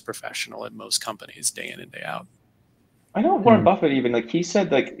analytics professional at most companies day in and day out. I know Warren Buffett even, like, he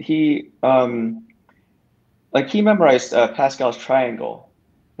said, like, he memorized Pascal's triangle,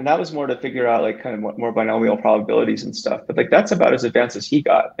 and that was more to figure out like kind of more binomial probabilities and stuff. But like that's about as advanced as he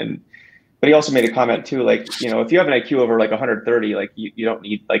got. But he also made a comment too, like, if you have an IQ over like 130, like you don't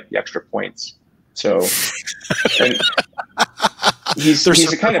need like the extra points. So and he's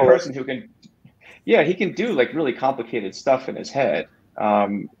the kind of person who can. Yeah, he can do like really complicated stuff in his head,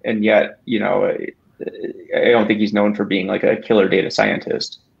 and yet, I don't think he's known for being like a killer data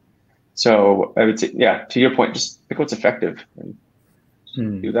scientist. So I would say, yeah, to your point, just pick what's effective and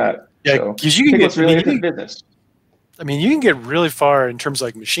do that. Yeah, So because you can get really into the business. I mean, you can get really far in terms of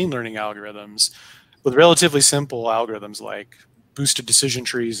like machine learning algorithms with relatively simple algorithms like boosted decision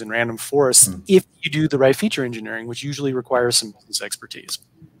trees and random forests if you do the right feature engineering, which usually requires some business expertise.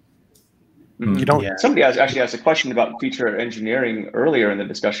 You don't. Yeah. Somebody actually asked a question about feature engineering earlier in the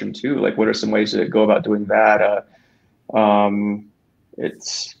discussion too. Like, what are some ways to go about doing that?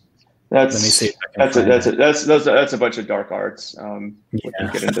 Let me see. That's a bunch of dark arts. We can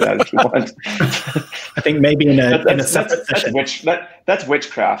get into that if you want. I think maybe in a separate session. That's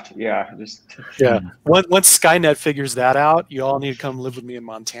witchcraft. Yeah. Once Skynet figures that out, you all need to come live with me in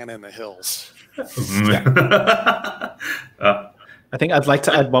Montana in the hills. I think I'd like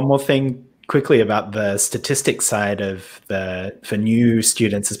to add one more thing quickly about the statistics side of for new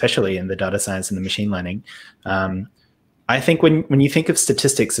students, especially in the data science and the machine learning. I think when you think of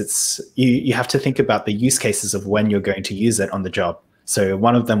statistics, it's you have to think about the use cases of when you're going to use it on the job. So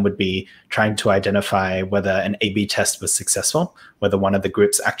one of them would be trying to identify whether an A/B test was successful, whether one of the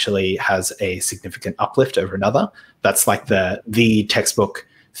groups actually has a significant uplift over another. That's like the textbook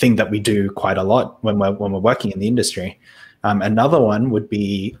thing that we do quite a lot when we're working in the industry. Another one would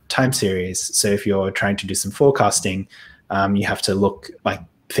be time series. So if you're trying to do some forecasting, you have to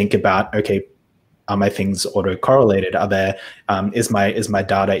think about, okay, are my things auto-correlated? Are there is my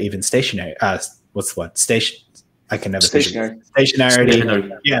data even stationary? What's the word? I can never stationary.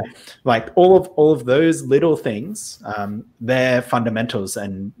 Stationarity. Yeah, like all of those little things, they're fundamentals,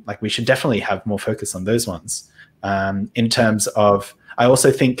 and like we should definitely have more focus on those ones. In terms of, I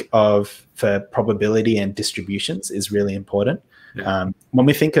also think of for probability and distributions is really important. Yeah. When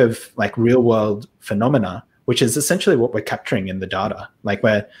we think of like real world phenomena, which is essentially what we're capturing in the data, like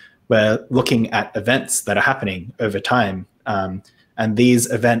we're looking at events that are happening over time, and these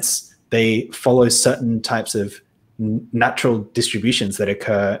events, they follow certain types of natural distributions that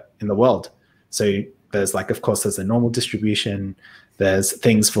occur in the world. So there's of course, there's a normal distribution. There's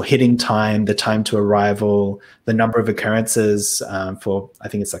things for hitting time, the time to arrival, the number of occurrences for, I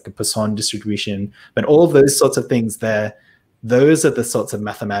think it's like a Poisson distribution. But all of those sorts of things those are the sorts of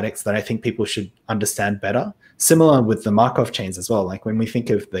mathematics that I think people should understand better. Similar with the Markov chains as well. Like when we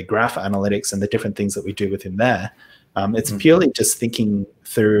think of the graph analytics and the different things that we do within there, it's purely just thinking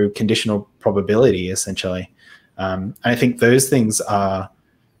through conditional probability, essentially. I think those things are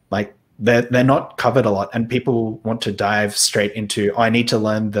like, they're not covered a lot, and people want to dive straight into, I need to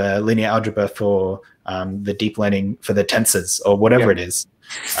learn the linear algebra for the deep learning for the tensors or whatever it is.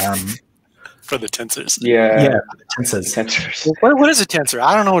 For the tensors. Yeah, for the tensors. What is a tensor?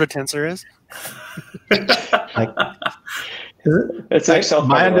 I don't know what a tensor is. It's like self.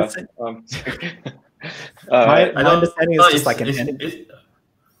 My understanding is just like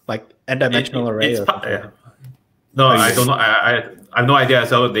like n-dimensional array. No, I don't know. I have no idea.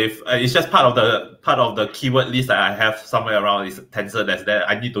 So Dave, it's just part of the keyword list that I have somewhere around. Is tensor that's there.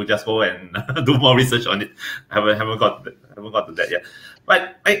 I need to just go and do more research on it. I haven't got to that yet.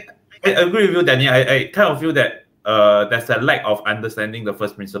 But I agree with you, Danny. I kind of feel that there's a lack of understanding the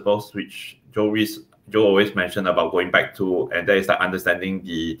first principles, which Joe always mentioned about going back to, and there is like understanding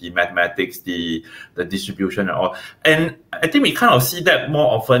the mathematics, the distribution and all. And I think we kind of see that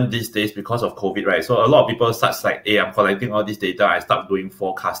more often these days because of COVID, right? So a lot of people start like, hey, I'm collecting all this data, I start doing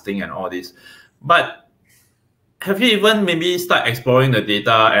forecasting and all this. But have you even maybe start exploring the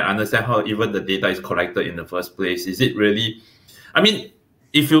data and understand how even the data is collected in the first place? Is it really, I mean,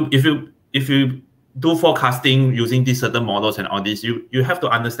 if you do forecasting using these certain models and all this, you have to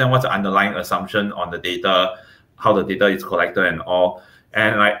understand what's the underlying assumption on the data, how the data is collected and all.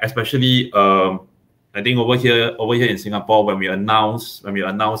 And like especially I think over here in Singapore, when we announce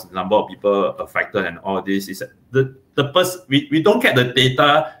the number of people affected and all this, is we don't get the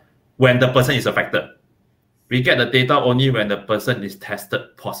data when the person is affected. We get the data only when the person is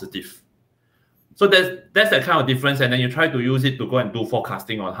tested positive. So that's that kind of difference, and then you try to use it to go and do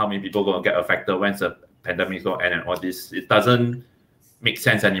forecasting on how many people are going to get affected when the pandemic is going to end and all this. It doesn't make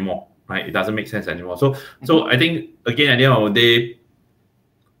sense anymore, right? It doesn't make sense anymore. So I think, again, at the end of the day,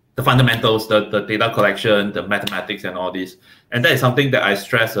 the fundamentals, the data collection, the mathematics and all this, and that is something that I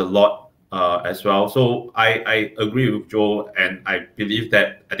stress a lot as well. So I agree with Joe, and I believe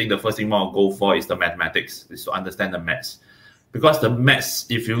that I think the first thing we want to go for is the mathematics, is to understand the maths. Because the maths,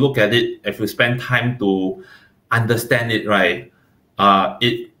 if you look at it, if you spend time to understand it, right,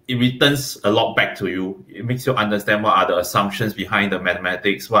 it returns a lot back to you. It makes you understand what are the assumptions behind the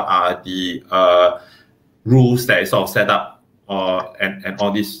mathematics, what are the rules that is sort of set up, and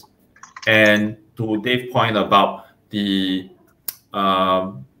all this. And to Dave's point about the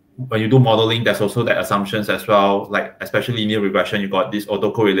when you do modeling, there's also that assumptions as well. Like especially linear regression, you got this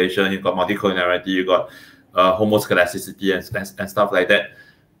autocorrelation, you got multicollinearity, you got homoscedasticity and stuff like that.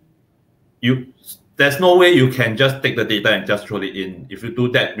 There's no way you can just take the data and just throw it in. If you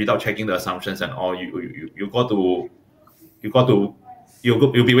do that without checking the assumptions and all, you'll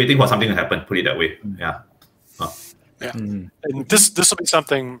be waiting for something to happen. Put it that way. Yeah. Yeah. And this will be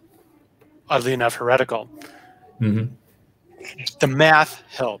something, oddly enough, heretical. Mm-hmm. The math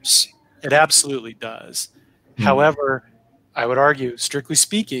helps. It absolutely does. However, I would argue, strictly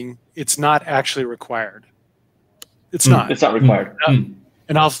speaking, it's not actually required. It's not. It's not required.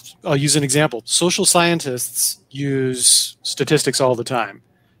 And I'll use an example. Social scientists use statistics all the time.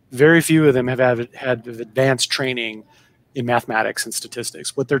 Very few of them have had advanced training in mathematics and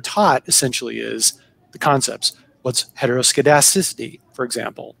statistics. What they're taught essentially is the concepts. What's heteroscedasticity, for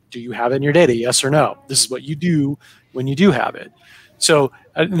example? Do you have it in your data? Yes or no? This is what you do when you do have it. So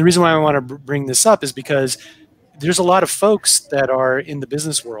and the reason why I want to bring this up is because there's a lot of folks that are in the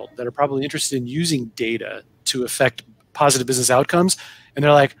business world that are probably interested in using data to affect positive business outcomes. And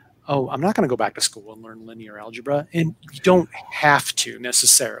they're like, oh, I'm not going to go back to school and learn linear algebra. And you don't have to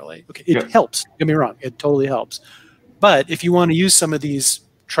necessarily. Okay, it helps. Don't get me wrong. It totally helps. But if you want to use some of these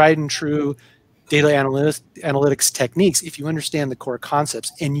tried and true data analytics techniques, if you understand the core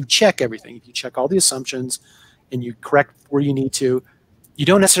concepts and you check everything, if you check all the assumptions and you correct where you need to, you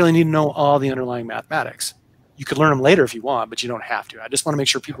don't necessarily need to know all the underlying mathematics. You could learn them later if you want, but you don't have to. I just want to make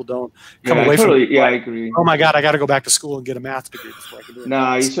sure people don't come away from it. Yeah, I agree. Oh my God, I got to go back to school and get a math degree before I can do it.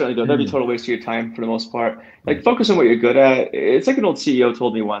 No, you certainly don't. That'd be a total waste of your time for the most part. Like, focus on what you're good at. It's like an old CEO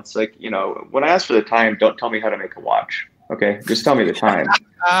told me once, like, when I ask for the time, don't tell me how to make a watch. Okay, just tell me the time.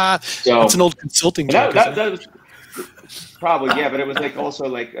 So that's an old consulting job. That was probably, yeah, but it was like also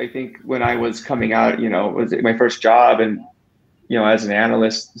like, I think when I was coming out, was my first job and, as an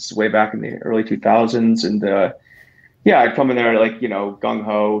analyst, this is way back in the early 2000s. And I'd come in there like,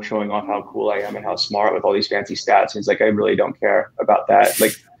 gung-ho, showing off how cool I am and how smart with all these fancy stats. And it's like, I really don't care about that.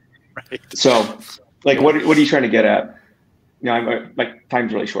 Like, right. So like, what are you trying to get at? I'm like,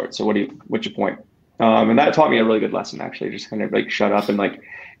 time's really short. So what's your point? And that taught me a really good lesson, actually, just kind of like shut up and like,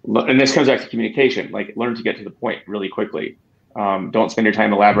 and this comes back to communication, like learn to get to the point really quickly. Don't spend your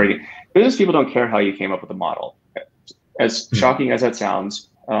time elaborating. Business people don't care how you came up with a model. As shocking as that sounds,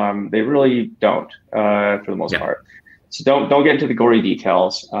 they really don't for the most part. So don't get into the gory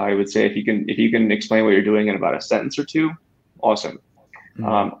details. I would say if you can explain what you're doing in about a sentence or two, awesome.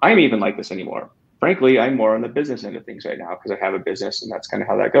 I'm even like this anymore. Frankly, I'm more on the business end of things right now because I have a business and that's kind of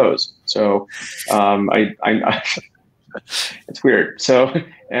how that goes. So it's weird. So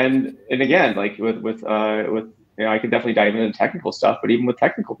and again, like with I can definitely dive into technical stuff, but even with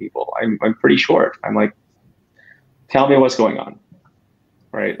technical people, I'm pretty short. I'm like, tell me what's going on,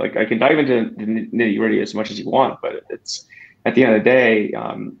 right? Like I can dive into the nitty gritty as much as you want, but it's at the end of the day,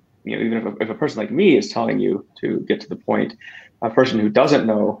 even if a person like me is telling you to get to the point, a person who doesn't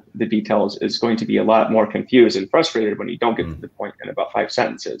know the details is going to be a lot more confused and frustrated when you don't get to the point in about 5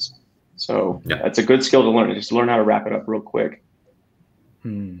 sentences. So that's a good skill to learn. Just learn how to wrap it up real quick.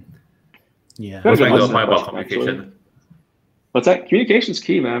 Yeah. What's like the point about communication? What's that? Communication's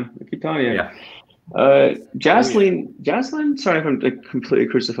key, man. I keep telling you. Yeah. Jocelyn, sorry if I'm completely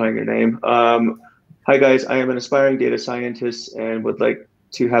crucifying your name. Hi guys, I am an aspiring data scientist and would like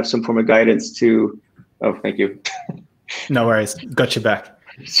to have some form of guidance to, oh, thank you. No worries. Got you back.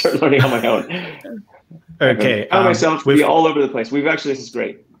 Start learning on my own. Okay. I myself be all over the place. This is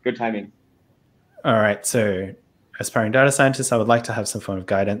great. Good timing. All right. So aspiring data scientist, I would like to have some form of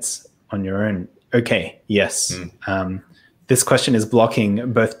guidance on your own. Okay. Yes. This question is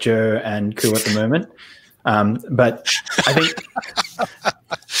blocking both Joe and Ku at the moment. But I think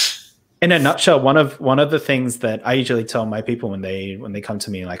in a nutshell, one of the things that I usually tell my people when they come to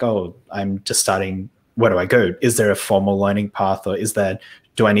me like, oh, I'm just starting, where do I go? Is there a formal learning path, or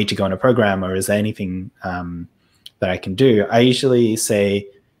do I need to go on a program, or is there anything that I can do? I usually say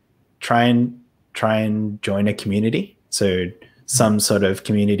try and join a community. So some sort of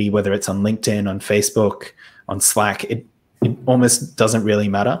community, whether it's on LinkedIn, on Facebook, on Slack, it almost doesn't really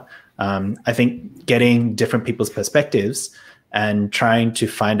matter. I think getting different people's perspectives and trying to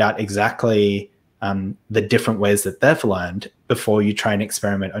find out exactly the different ways that they've learned before you try and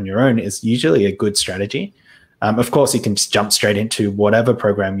experiment on your own is usually a good strategy. Of course, you can just jump straight into whatever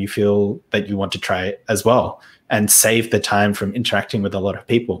program you feel that you want to try as well and save the time from interacting with a lot of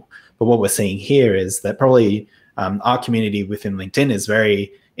people. But what we're seeing here is that probably our community within LinkedIn is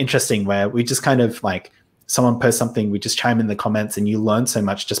very interesting, where we just kind of like, someone posts something, we just chime in the comments, and you learn so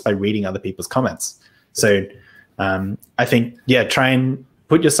much just by reading other people's comments. So I think, try and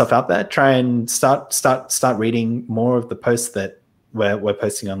put yourself out there. Try and start reading more of the posts that we're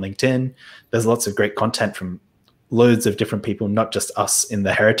posting on LinkedIn. There's lots of great content from loads of different people, not just us in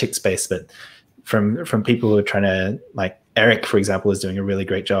the heretic space, but from people who are trying to, like Eric, for example, is doing a really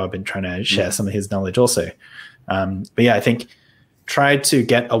great job in trying to share some of his knowledge also. But yeah, I think try to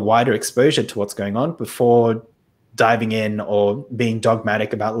get a wider exposure to what's going on before diving in or being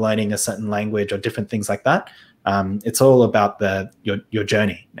dogmatic about learning a certain language or different things like that. It's all about your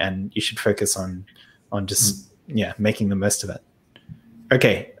journey, and you should focus on just making the most of it.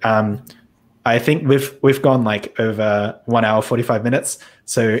 Okay. I think we've gone like over 1 hour, 45 minutes.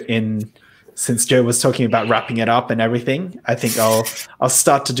 So since Joe was talking about wrapping it up and everything, I think I'll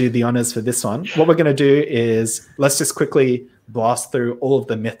start to do the honors for this one. What we're going to do is let's just quickly blast through all of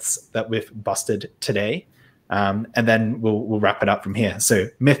the myths that we've busted today. And then we'll wrap it up from here. So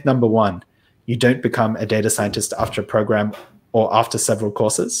myth number 1, you don't become a data scientist after a program or after several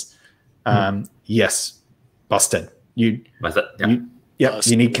courses. Yes, busted. Busted, yeah.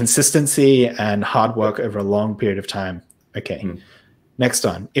 You need consistency and hard work over a long period of time. Okay. Next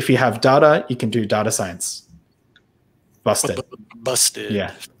one. If you have data, you can do data science. Busted. Busted.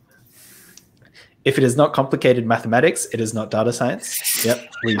 Yeah. If it is not complicated mathematics, it is not data science. Yep.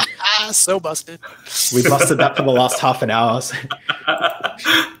 So busted. We busted that for the last half an hour.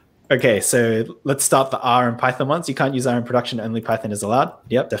 Okay, so let's start the R and Python ones. You can't use R in production, only Python is allowed.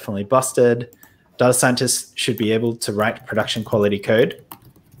 Yep, definitely busted. Data scientists should be able to write production quality code.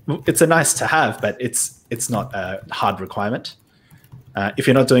 It's a nice to have, but it's not a hard requirement. If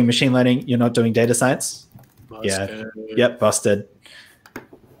you're not doing machine learning, you're not doing data science. Busted. Yeah. Yep, busted.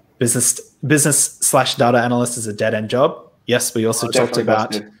 Business/data analyst is a dead end job. Yes, we also talked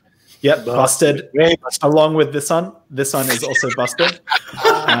about. Busted. Yep, busted. Along with this one is also busted.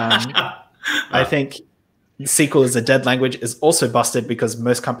 I think SQL is a dead language is also busted because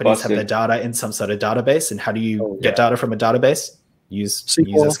most companies have their data in some sort of database. And how do you get data from a database? Use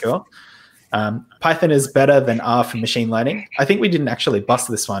SQL. Python is better than R for machine learning. I think we didn't actually bust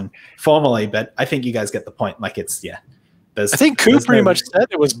this one formally, but I think you guys get the point. Like it's, I think Coop pretty much said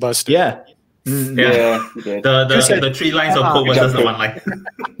it was busted. Yeah. Yeah. The 3 lines of code versus the 1 line.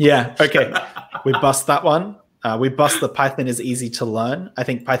 Yeah. Okay. We bust that one. We bust the Python is easy to learn. I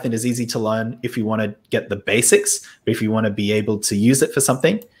think Python is easy to learn if you want to get the basics, but if you want to be able to use it for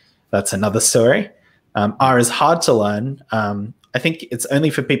something, that's another story. R is hard to learn. I think it's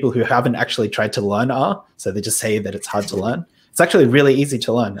only for people who haven't actually tried to learn R. So they just say that it's hard to learn. It's actually really easy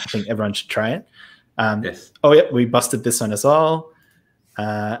to learn. I think everyone should try it. Yes. Oh, yeah, we busted this one as well.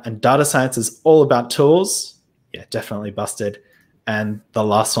 And data science is all about tools. Yeah, definitely busted. And the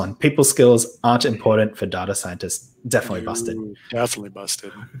last one, people skills aren't important for data scientists. Definitely busted. Definitely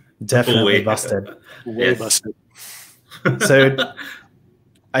busted. Definitely busted. Way busted. So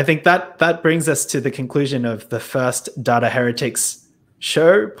I think that brings us to the conclusion of the first Data Heretics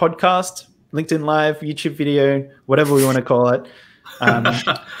show, podcast, LinkedIn Live, YouTube video, whatever we want to call it.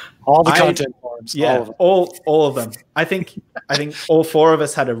 All the content forms. Yeah, all of them. I think all 4 of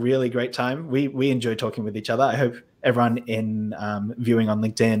us had a really great time. We enjoyed talking with each other. I hope everyone in viewing on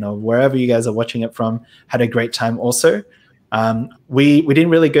LinkedIn or wherever you guys are watching it from had a great time also. We didn't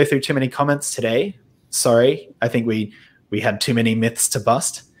really go through too many comments today. Sorry. I think we had too many myths to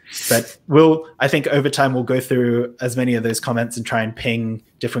bust. But I think over time we'll go through as many of those comments and try and ping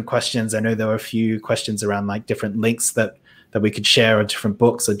different questions. I know there were a few questions around like different links that we could share, or different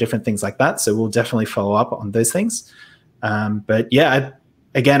books or different things like that. So we'll definitely follow up on those things. But yeah,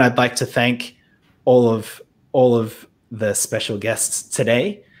 I'd like to thank all of the special guests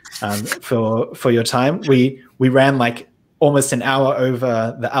today for your time. We ran like almost an hour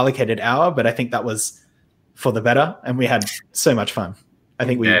over the allocated hour, but I think that was for the better, and we had so much fun. I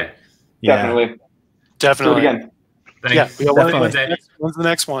think definitely. Do it again. Thanks. Yeah. When's the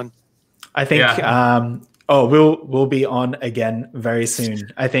next one? I think. We'll be on again very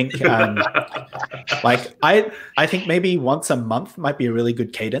soon. I think I think maybe once a month might be a really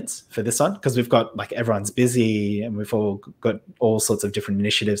good cadence for this one, because we've got like everyone's busy and we've all got all sorts of different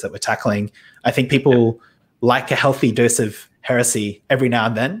initiatives that we're tackling. I think people like a healthy dose of heresy every now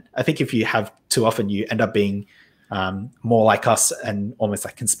and then. I think if you have too often, you end up being more like us and almost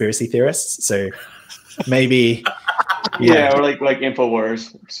like conspiracy theorists. So maybe or like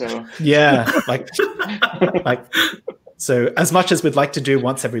InfoWars. So so as much as we'd like to do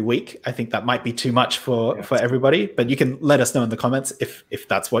once every week, I think that might be too much for everybody. But you can let us know in the comments if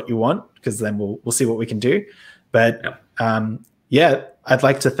that's what you want, because then we'll see what we can do. But I'd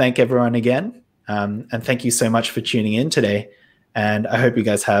like to thank everyone again, and thank you so much for tuning in today. And I hope you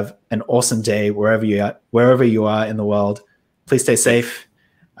guys have an awesome day wherever you are in the world. Please stay safe.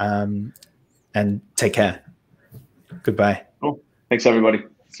 and take care. Goodbye. Cool. Thanks, everybody.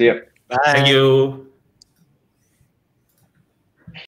 See ya. Bye. Thank you.